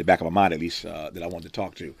wanted to, in the back of my mind at least, that I wanted to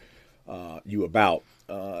talk to you about.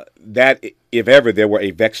 That, if ever there were a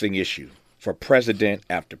vexing issue for president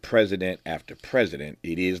after president after president,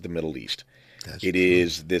 it is the Middle East. It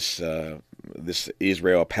is this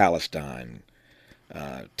Israel-Palestine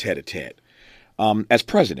tete-a-tete. As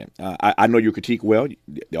president, I know your critique well.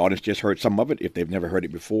 The audience just heard some of it if they've never heard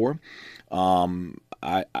it before.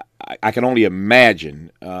 I can only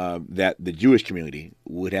imagine that the Jewish community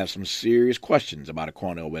would have some serious questions about a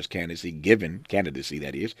Cornel West candidacy,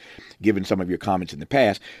 that is, given some of your comments in the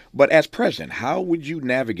past. But as president, how would you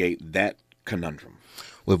navigate that conundrum?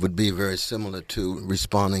 Well, it would be very similar to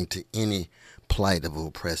responding to any plight of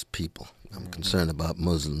oppressed people. I'm concerned about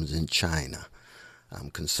Muslims in China. I'm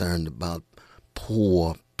concerned about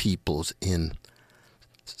poor peoples in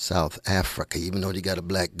South Africa, even though you got a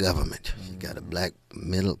black government. You got a black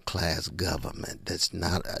middle-class government that's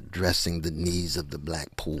not addressing the needs of the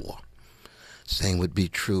black poor. Same would be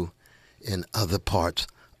true in other parts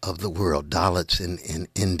of the world. Dalits in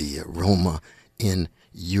India, Roma in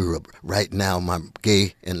Europe. Right now, my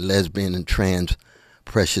gay and lesbian and trans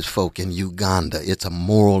precious folk in Uganda. It's a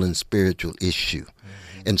moral and spiritual issue.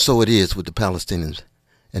 And so it is with the Palestinians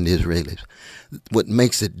and the Israelis. What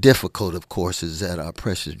makes it difficult, of course, is that our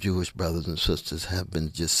precious Jewish brothers and sisters have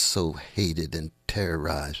been just so hated and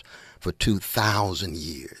terrorized for 2,000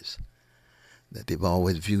 years that they've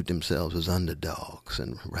always viewed themselves as underdogs,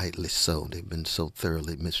 and rightly so. They've been so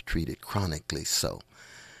thoroughly mistreated, chronically so.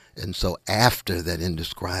 And so after that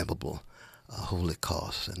indescribable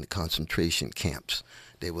Holocaust and the concentration camps,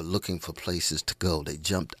 they were looking for places to go. They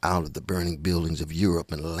jumped out of the burning buildings of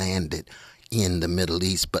Europe and landed in the Middle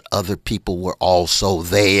East, but other people were also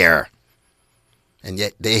there. And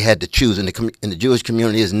yet they had to choose. And the Jewish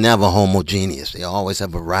community is never homogeneous. They always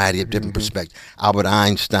have a variety of different perspectives. Albert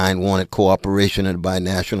Einstein wanted cooperation in a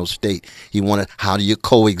binational state. He wanted, how do you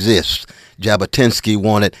coexist? Jabotinsky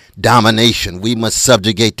wanted domination. We must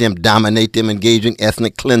subjugate them, dominate them, engaging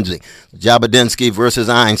ethnic cleansing. Jabotinsky versus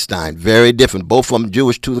Einstein, very different. Both of them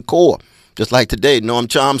Jewish to the core. Just like today, Noam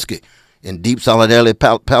Chomsky, in deep solidarity with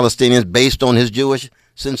Palestinians based on his Jewish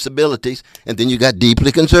sensibilities. And then you got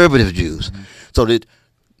deeply conservative Jews. So that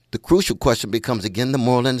the crucial question becomes, again, the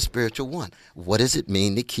moral and the spiritual one. What does it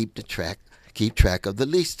mean to keep track of the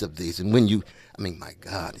least of these? And when you, I mean, my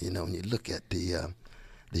God, when you look at the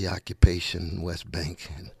occupation in West Bank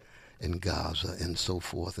and Gaza and so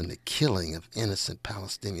forth, and the killing of innocent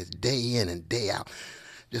Palestinians day in and day out.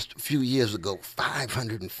 Just a few years ago,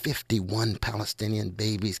 551 Palestinian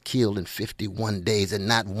babies killed in 51 days, and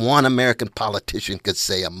not one American politician could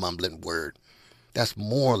say a mumbling word. That's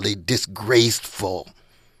morally disgraceful.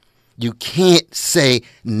 You can't say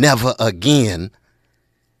never again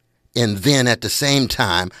and then at the same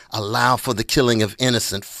time allow for the killing of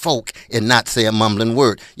innocent folk and not say a mumbling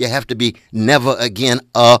word. You have to be never again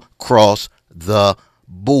across the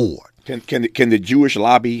board. Can the Jewish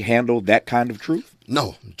lobby handle that kind of truth?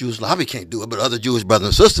 No, the Jewish lobby can't do it, but other Jewish brothers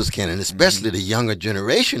and sisters can, and especially the younger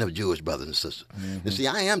generation of Jewish brothers and sisters. You see,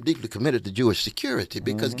 I am deeply committed to Jewish security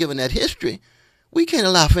because given that history, we can't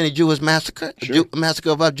allow for any Jewish massacre, massacre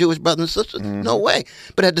of our Jewish brothers and sisters. No way.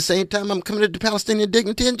 But at the same time, I'm committed to Palestinian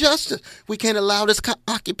dignity and justice. We can't allow this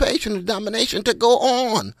occupation and domination to go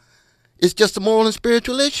on. It's just a moral and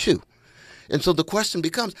spiritual issue. And so the question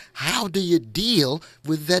becomes, how do you deal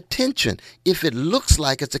with that tension? If it looks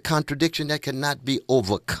like it's a contradiction that cannot be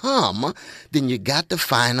overcome, then you got to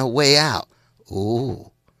find a way out.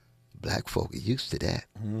 Oh, black folk are used to that.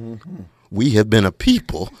 We have been a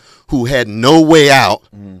people who had no way out,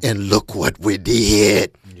 and look what we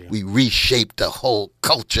did. We reshaped the whole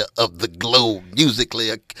culture of the globe, musically,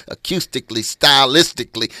 acoustically,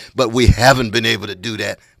 stylistically, but we haven't been able to do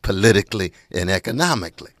that politically and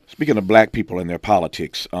economically. Speaking of black people and their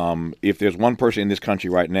politics, if there's one person in this country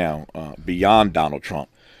right now, beyond Donald Trump,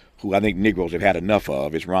 who I think Negroes have had enough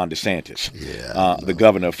of, is Ron DeSantis, the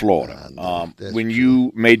governor of Florida. When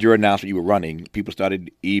you made your announcement you were running, people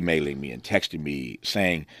started emailing me and texting me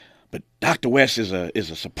saying, but Dr. West is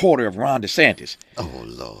a supporter of Ron DeSantis. Oh,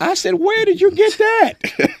 Lord. I said, where did you get that?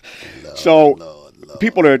 Lord.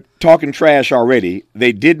 People are talking trash already.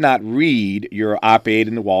 They did not read your op-ed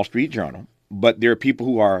in the Wall Street Journal, but there are people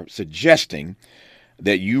who are suggesting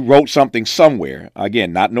that you wrote something somewhere,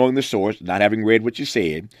 again, not knowing the source, not having read what you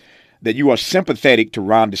said, that you are sympathetic to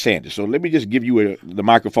Ron DeSantis. So let me just give you the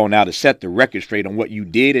microphone now to set the record straight on what you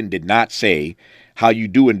did and did not say, how you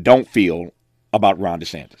do and don't feel about Ron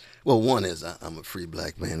DeSantis. Well, one is I'm a free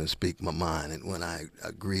black man who speak my mind, and when I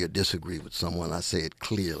agree or disagree with someone, I say it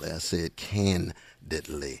clearly. I say it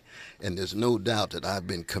candidly. And there's no doubt that I've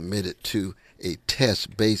been committed to a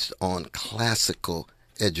test based on classical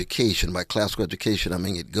education. By classical education, I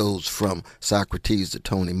mean it goes from Socrates to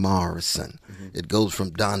Toni Morrison. It goes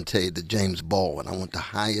from Dante to James Baldwin. I want the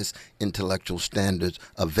highest intellectual standards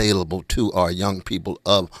available to our young people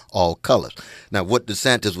of all colors. Now, what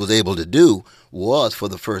DeSantis was able to do was, for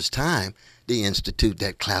the first time, they institute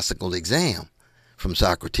that classical exam from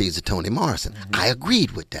Socrates to Toni Morrison. I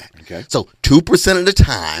agreed with that. Okay. So 2% of the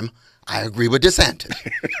time, I agree with DeSantis.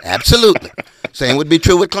 Absolutely. Same would be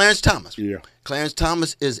true with Clarence Thomas. Yeah. Clarence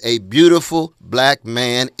Thomas is a beautiful black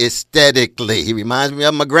man aesthetically. He reminds me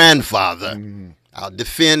of my grandfather. I'll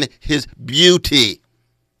defend his beauty,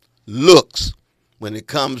 looks. When it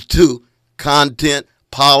comes to content,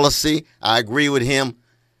 policy, I agree with him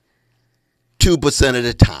 2% of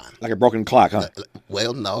the time. Like a broken clock, huh?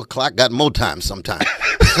 Well, no, clock got more time sometimes.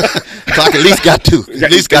 Clock at least got two.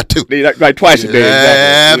 At least got two. Like twice a day.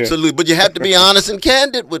 Exactly. Absolutely. Yeah. But you have to be honest and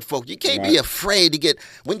candid with folks. You can't Right. be afraid to get,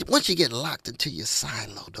 once you get locked into your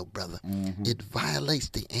silo, though, brother, it violates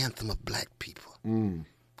the anthem of black people.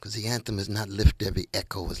 Because the anthem is not lift every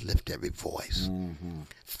echo, it's lift every voice.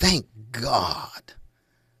 Thank God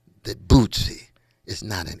that Bootsy is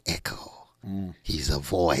not an echo. He's a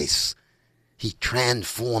voice. He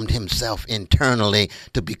transformed himself internally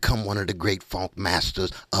to become one of the great funk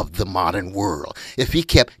masters of the modern world. If he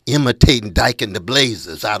kept imitating Dyke and the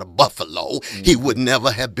Blazers out of Buffalo, he would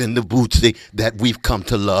never have been the Bootsy that we've come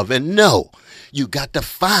to love and know. You got to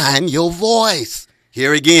find your voice.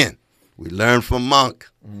 Here again, we learn from Monk.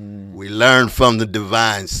 We learn from the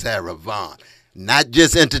divine Sarah Vaughan. Not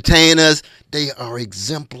just entertainers, they are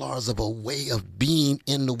exemplars of a way of being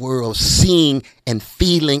in the world, seeing and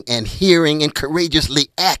feeling and hearing and courageously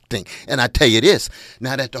acting. And I tell you this,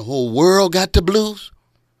 now that the whole world got the blues,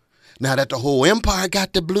 now that the whole empire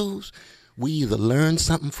got the blues, we either learn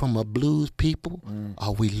something from a blues people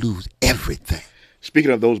or we lose everything.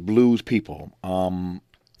 Speaking of those blues people,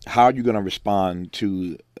 how are you going to respond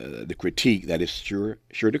to the critique that is sure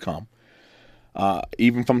to come?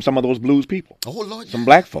 Even from some of those blues people. Oh, Lord. Some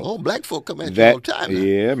black folk. Oh, black folk come at you all the time.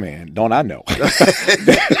 Yeah, man. Don't I know?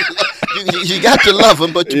 you got to love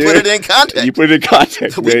them, but you put it in context. You put it in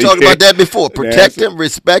context. We talked about that before. Protect them,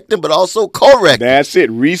 respect them, but also correct them. That's it.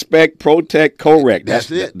 Respect, protect, correct. That's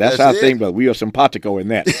it. That's our thing, brother. We are simpatico in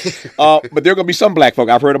that. But there are going to be some black folk,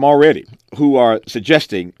 I've heard them already, who are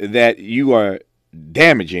suggesting that you are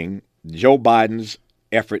damaging Joe Biden's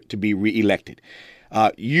effort to be reelected.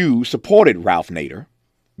 You supported Ralph Nader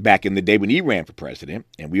back in the day when he ran for president,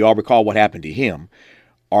 and we all recall what happened to him.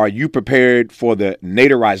 Are you prepared for the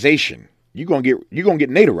Naderization? You're gonna get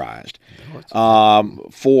Naderized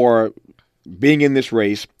for being in this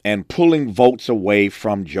race and pulling votes away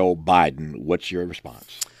from Joe Biden. What's your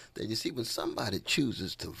response? You see, when somebody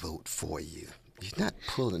chooses to vote for you, he's not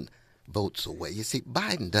pulling votes away. You see,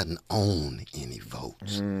 Biden doesn't own any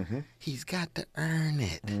votes. He's got to earn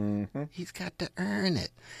it. He's got to earn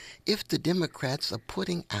it. If the Democrats are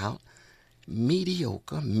putting out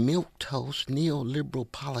mediocre, milquetoast,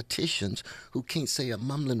 neoliberal politicians who can't say a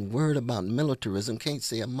mumbling word about militarism, can't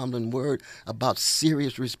say a mumbling word about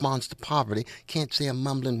serious response to poverty, can't say a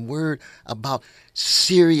mumbling word about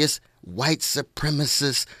serious white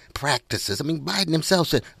supremacist practices. I mean, Biden himself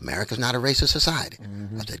said, America's not a racist society.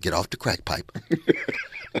 I said, get off the crack pipe.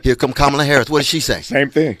 Here come Kamala Harris. What did she say? Same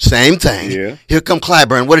thing. Same thing. Yeah. Here come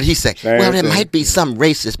Clyburn. What did he say? Same well, there thing. might be some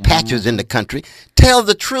racist patches in the country. Tell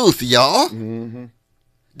the truth, y'all. Then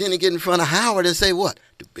he get in front of Howard and say what?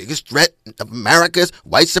 The biggest threat of America is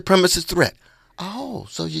white supremacist threat. Oh,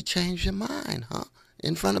 so you changed your mind, huh?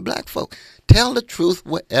 In front of black folk. Tell the truth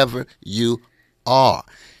wherever you are.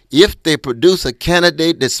 If they produce a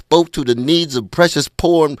candidate that spoke to the needs of precious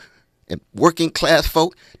poor and working class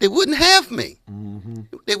folk, they wouldn't have me.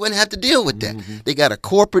 They wouldn't have to deal with that. They got a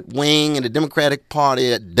corporate wing in the Democratic Party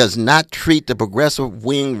that does not treat the progressive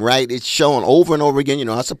wing right. It's shown over and over again. You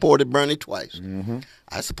know, I supported Bernie twice.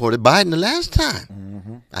 I supported Biden the last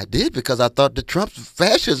time. I did because I thought that Trump's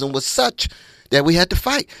fascism was such that we had to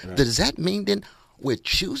fight. Right. Does that mean then we're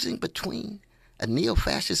choosing between a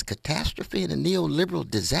neo-fascist catastrophe and a neoliberal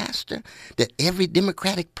disaster that every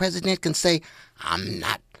Democratic president can say, I'm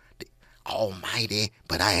not the almighty,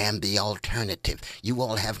 but I am the alternative. You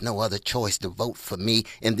all have no other choice to vote for me.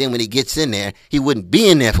 And then when he gets in there, he wouldn't be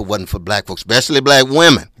in there if it wasn't for black folks, especially black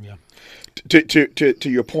women. Yeah. To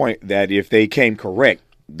your point that if they came correct,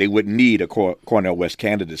 they wouldn't need a Cornel West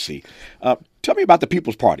candidacy. Tell me about the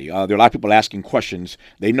People's Party. There are a lot of people asking questions.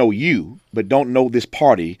 They know you, but don't know this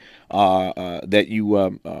party that you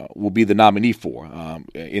will be the nominee for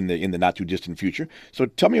in the not too distant future. So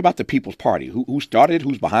tell me about the People's Party. Who started it?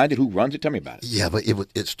 Who's behind it? Who runs it? Tell me about it. Yeah, but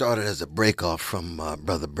it started as a breakoff from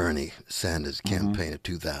Brother Bernie Sanders' campaign of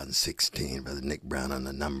 2016. Brother Nick Brown and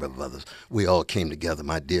a number of others. We all came together.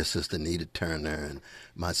 My dear sister Nita Turner and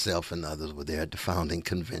myself and others were there at the founding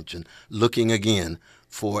convention, looking again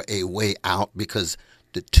for a way out because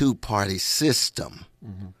the two-party system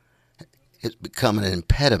has become an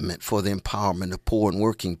impediment for the empowerment of poor and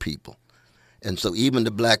working people. And so even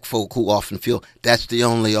the black folk who often feel that's the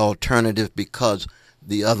only alternative because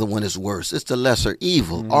the other one is worse. It's the lesser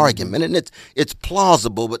evil argument, and it's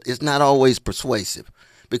plausible, but it's not always persuasive,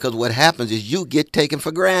 because what happens is you get taken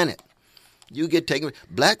for granted.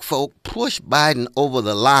 Black folk push Biden over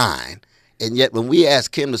the line, and yet when we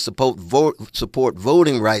ask him to support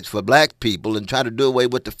voting rights for black people and try to do away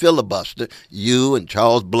with the filibuster, you and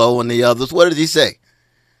Charles Blow and the others, what did he say?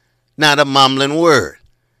 Not a mumbling word.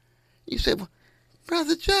 You say, well,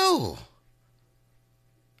 Brother Joe,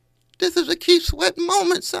 this is a Keith Sweat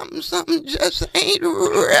moment. Something just ain't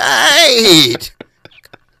right.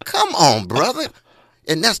 Come on, brother.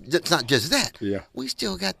 And that's not just that. Yeah. We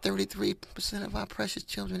still got 33% of our precious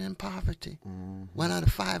children in poverty. 1 out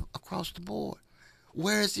of 5 across the board.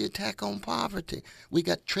 Where is the attack on poverty? We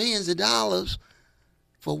got trillions of dollars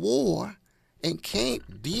for war and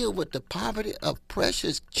can't deal with the poverty of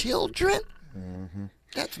precious children?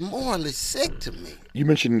 That's morally sick to me. You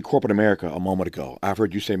mentioned corporate America a moment ago. I've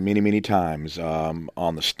heard you say many, many times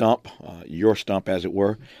on the stump, your stump as it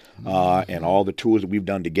were, and all the tours that we've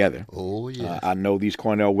done together. Oh, yeah. I know these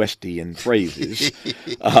Cornel Westian phrases,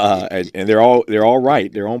 and they're all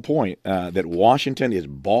right. They're on point. That Washington is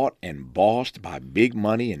bought and bossed by big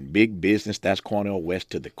money and big business. That's Cornel West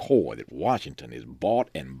to the core. That Washington is bought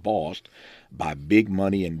and bossed by big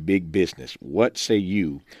money and big business. What say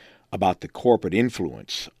you about the corporate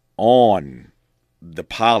influence on the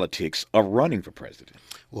politics of running for president?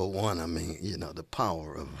 Well, one, I mean, the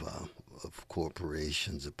power of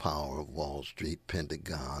corporations, the power of Wall Street,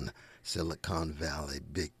 Pentagon, Silicon Valley,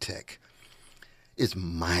 big tech is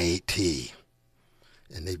mighty.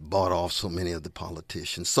 And they've bought off so many of the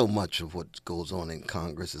politicians. So much of what goes on in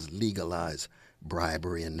Congress is legalized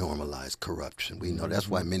bribery and normalized corruption. We know that's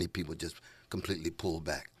why many people just completely pull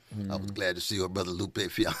back. I was glad to see your brother Lupe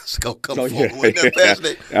Fiasco come forward with that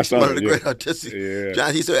fascinating. That's one of the great artists.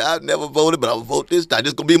 John, he said, I've never voted, but I'll vote this time. This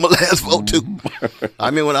is going to be my last vote, too.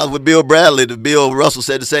 I mean, when I was with Bill Bradley, Bill Russell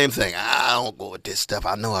said the same thing. I don't go with this stuff.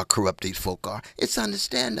 I know how corrupt these folk are. It's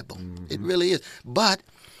understandable. It really is. But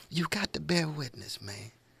you got to bear witness,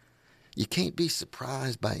 man. You can't be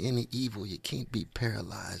surprised by any evil. You can't be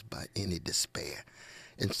paralyzed by any despair.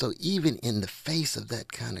 And so even in the face of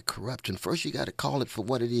that kind of corruption, first you got to call it for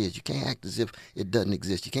what it is. You can't act as if it doesn't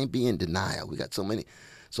exist. You can't be in denial. We got so many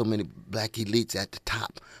black elites at the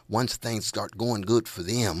top. Once things start going good for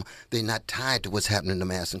them, they're not tied to what's happening in the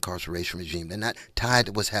mass incarceration regime. They're not tied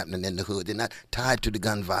to what's happening in the hood. They're not tied to the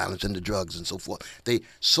gun violence and the drugs and so forth. They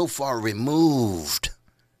so far removed,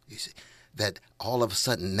 you see, that all of a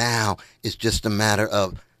sudden now it's just a matter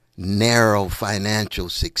of narrow financial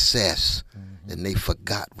success. And they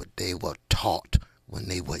forgot what they were taught when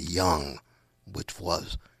they were young, which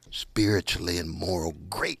was spiritually and moral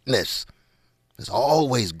greatness. It's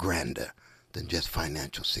always grander than just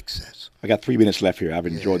financial success. I got 3 minutes left here. I've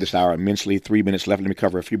enjoyed this hour immensely. 3 minutes left. Let me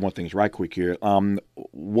cover a few more things right quick here.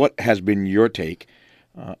 What has been your take?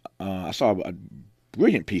 I saw a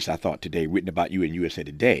brilliant piece, I thought, today written about you in USA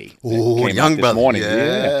Today. Oh, young brother. Morning.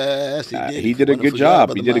 Yes, he did a good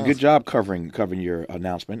job. He did a good job covering your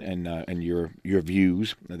announcement and your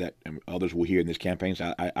views that others will hear in this campaign.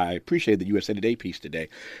 So I appreciate the USA Today piece today.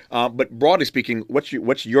 But broadly speaking, what's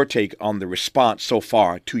your take on the response so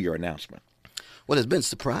far to your announcement? Well, it's been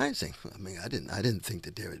surprising. I mean, I didn't think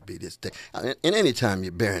that there would be this day. I mean, and any time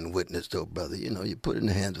you're bearing witness, though, brother, you put it in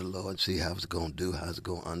the hands of the Lord, see how it's going to do, how it's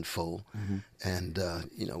going to unfold. And,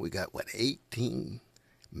 we got, over 18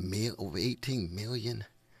 million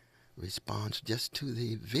response just to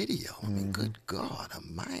the video. I mean, good God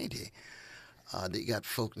almighty. They got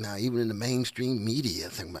folk now, even in the mainstream media,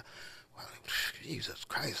 thinking about, Jesus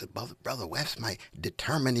Christ, Brother West might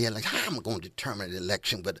determine the election. How am I going to determine the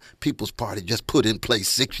election what People's Party just put in place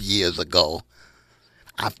 6 years ago?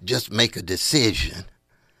 I just make a decision.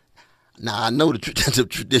 Now, I know the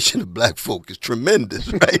tradition of black folk is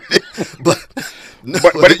tremendous, right? but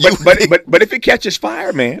if it catches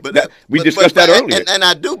fire, man, we discussed that earlier. And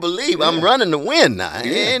I do believe I'm running to win now.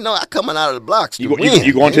 Ain't no, I'm coming out of the blocks to win.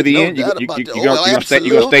 You going to the end? You going to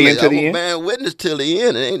stay into the end? Man, witness till the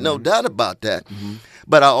end. There ain't no doubt about that.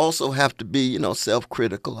 But I also have to be,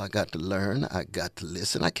 self-critical. I got to learn. I got to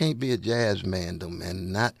listen. I can't be a jazz man, though, man,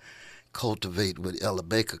 and not cultivate what Ella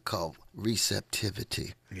Baker called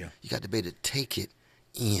receptivity. Yeah. You got to be able to take it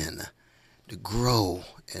in, to grow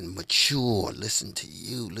and mature. Listen to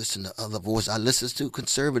you. Listen to other voices. I listen to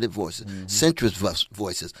conservative voices, centrist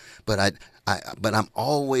voices. But I'm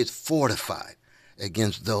always fortified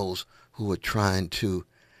against those who are trying to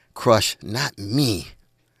crush not me,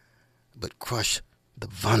 but crush the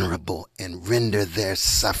vulnerable and render their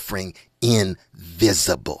suffering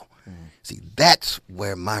invisible. See, that's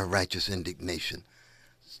where my righteous indignation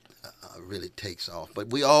really takes off. But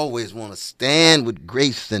we always want to stand with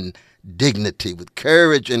grace and dignity, with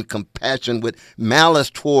courage and compassion, with malice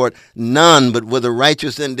toward none, but with a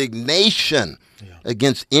righteous indignation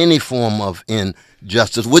against any form of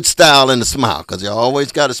injustice, with style and a smile, because you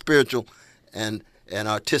always got a spiritual and an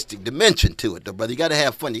artistic dimension to it, though, brother. You got to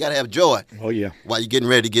have fun. You got to have joy. Oh, yeah. While you're getting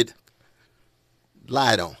ready to get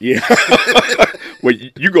lied on. Yeah. Well,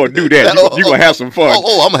 you're going to do that. You're going to have some fun. I'm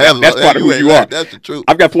going to have That's part of who you are. That's the truth.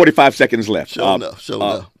 I've got 45 seconds left. Sure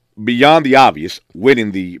enough. Beyond the obvious,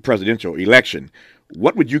 winning the presidential election,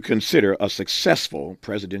 what would you consider a successful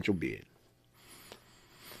presidential bid?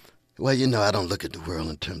 Well, I don't look at the world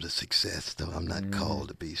in terms of success, though. I'm not called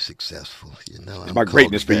to be successful. I'm about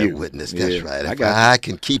greatness for you. Witness. That's right. If I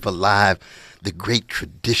can keep alive the great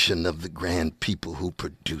tradition of the grand people who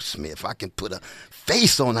produced me, if I can put a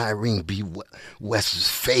face on Irene B. West's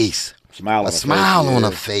face, a smile on her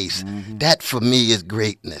face, that for me is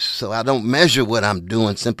greatness. So I don't measure what I'm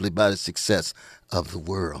doing simply by the success of the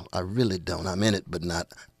world. I really don't. I'm in it, but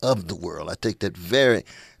not of the world. I take that very,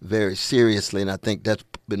 very seriously, and I think that's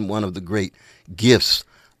been one of the great gifts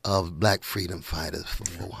of black freedom fighters for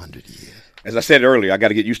 400 years. As I said earlier, I got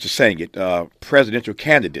to get used to saying it. Presidential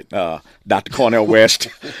candidate Dr. Cornel West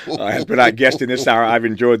has been our guest in this hour. I've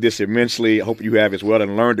enjoyed this immensely. I hope you have as well,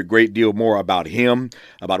 and learned a great deal more about him,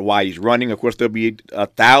 about why he's running. Of course, there'll be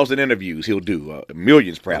 1,000 interviews he'll do,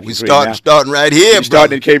 millions perhaps. We're starting right here, He's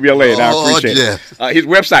starting in KBLA, and I appreciate it. His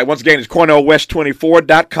website, once again, is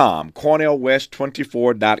CornelWest24.com,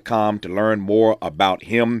 CornelWest24.com to learn more about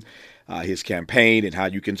him, his campaign, and how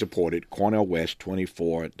you can support it.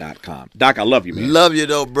 CornelWest24.com. Doc, I love you, man. Love you,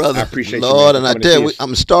 though, brother. I appreciate Lord, you, man, and I tell you,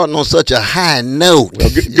 I'm starting on such a high note. Well,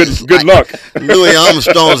 good luck. Louis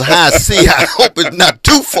Armstrong's high C. I hope it's not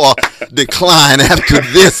too far decline after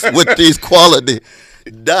this with these quality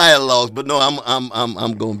dialogues. But no,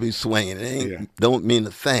 I'm going to be swinging. It don't mean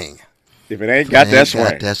a thing. If it ain't got that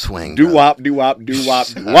swing. Do-wop, do-wop, do-wop,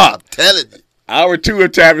 do-wop. I'm telling you. Hour 2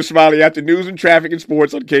 of Tavis Smiley after news and traffic and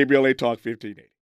sports on KBLA Talk 1580.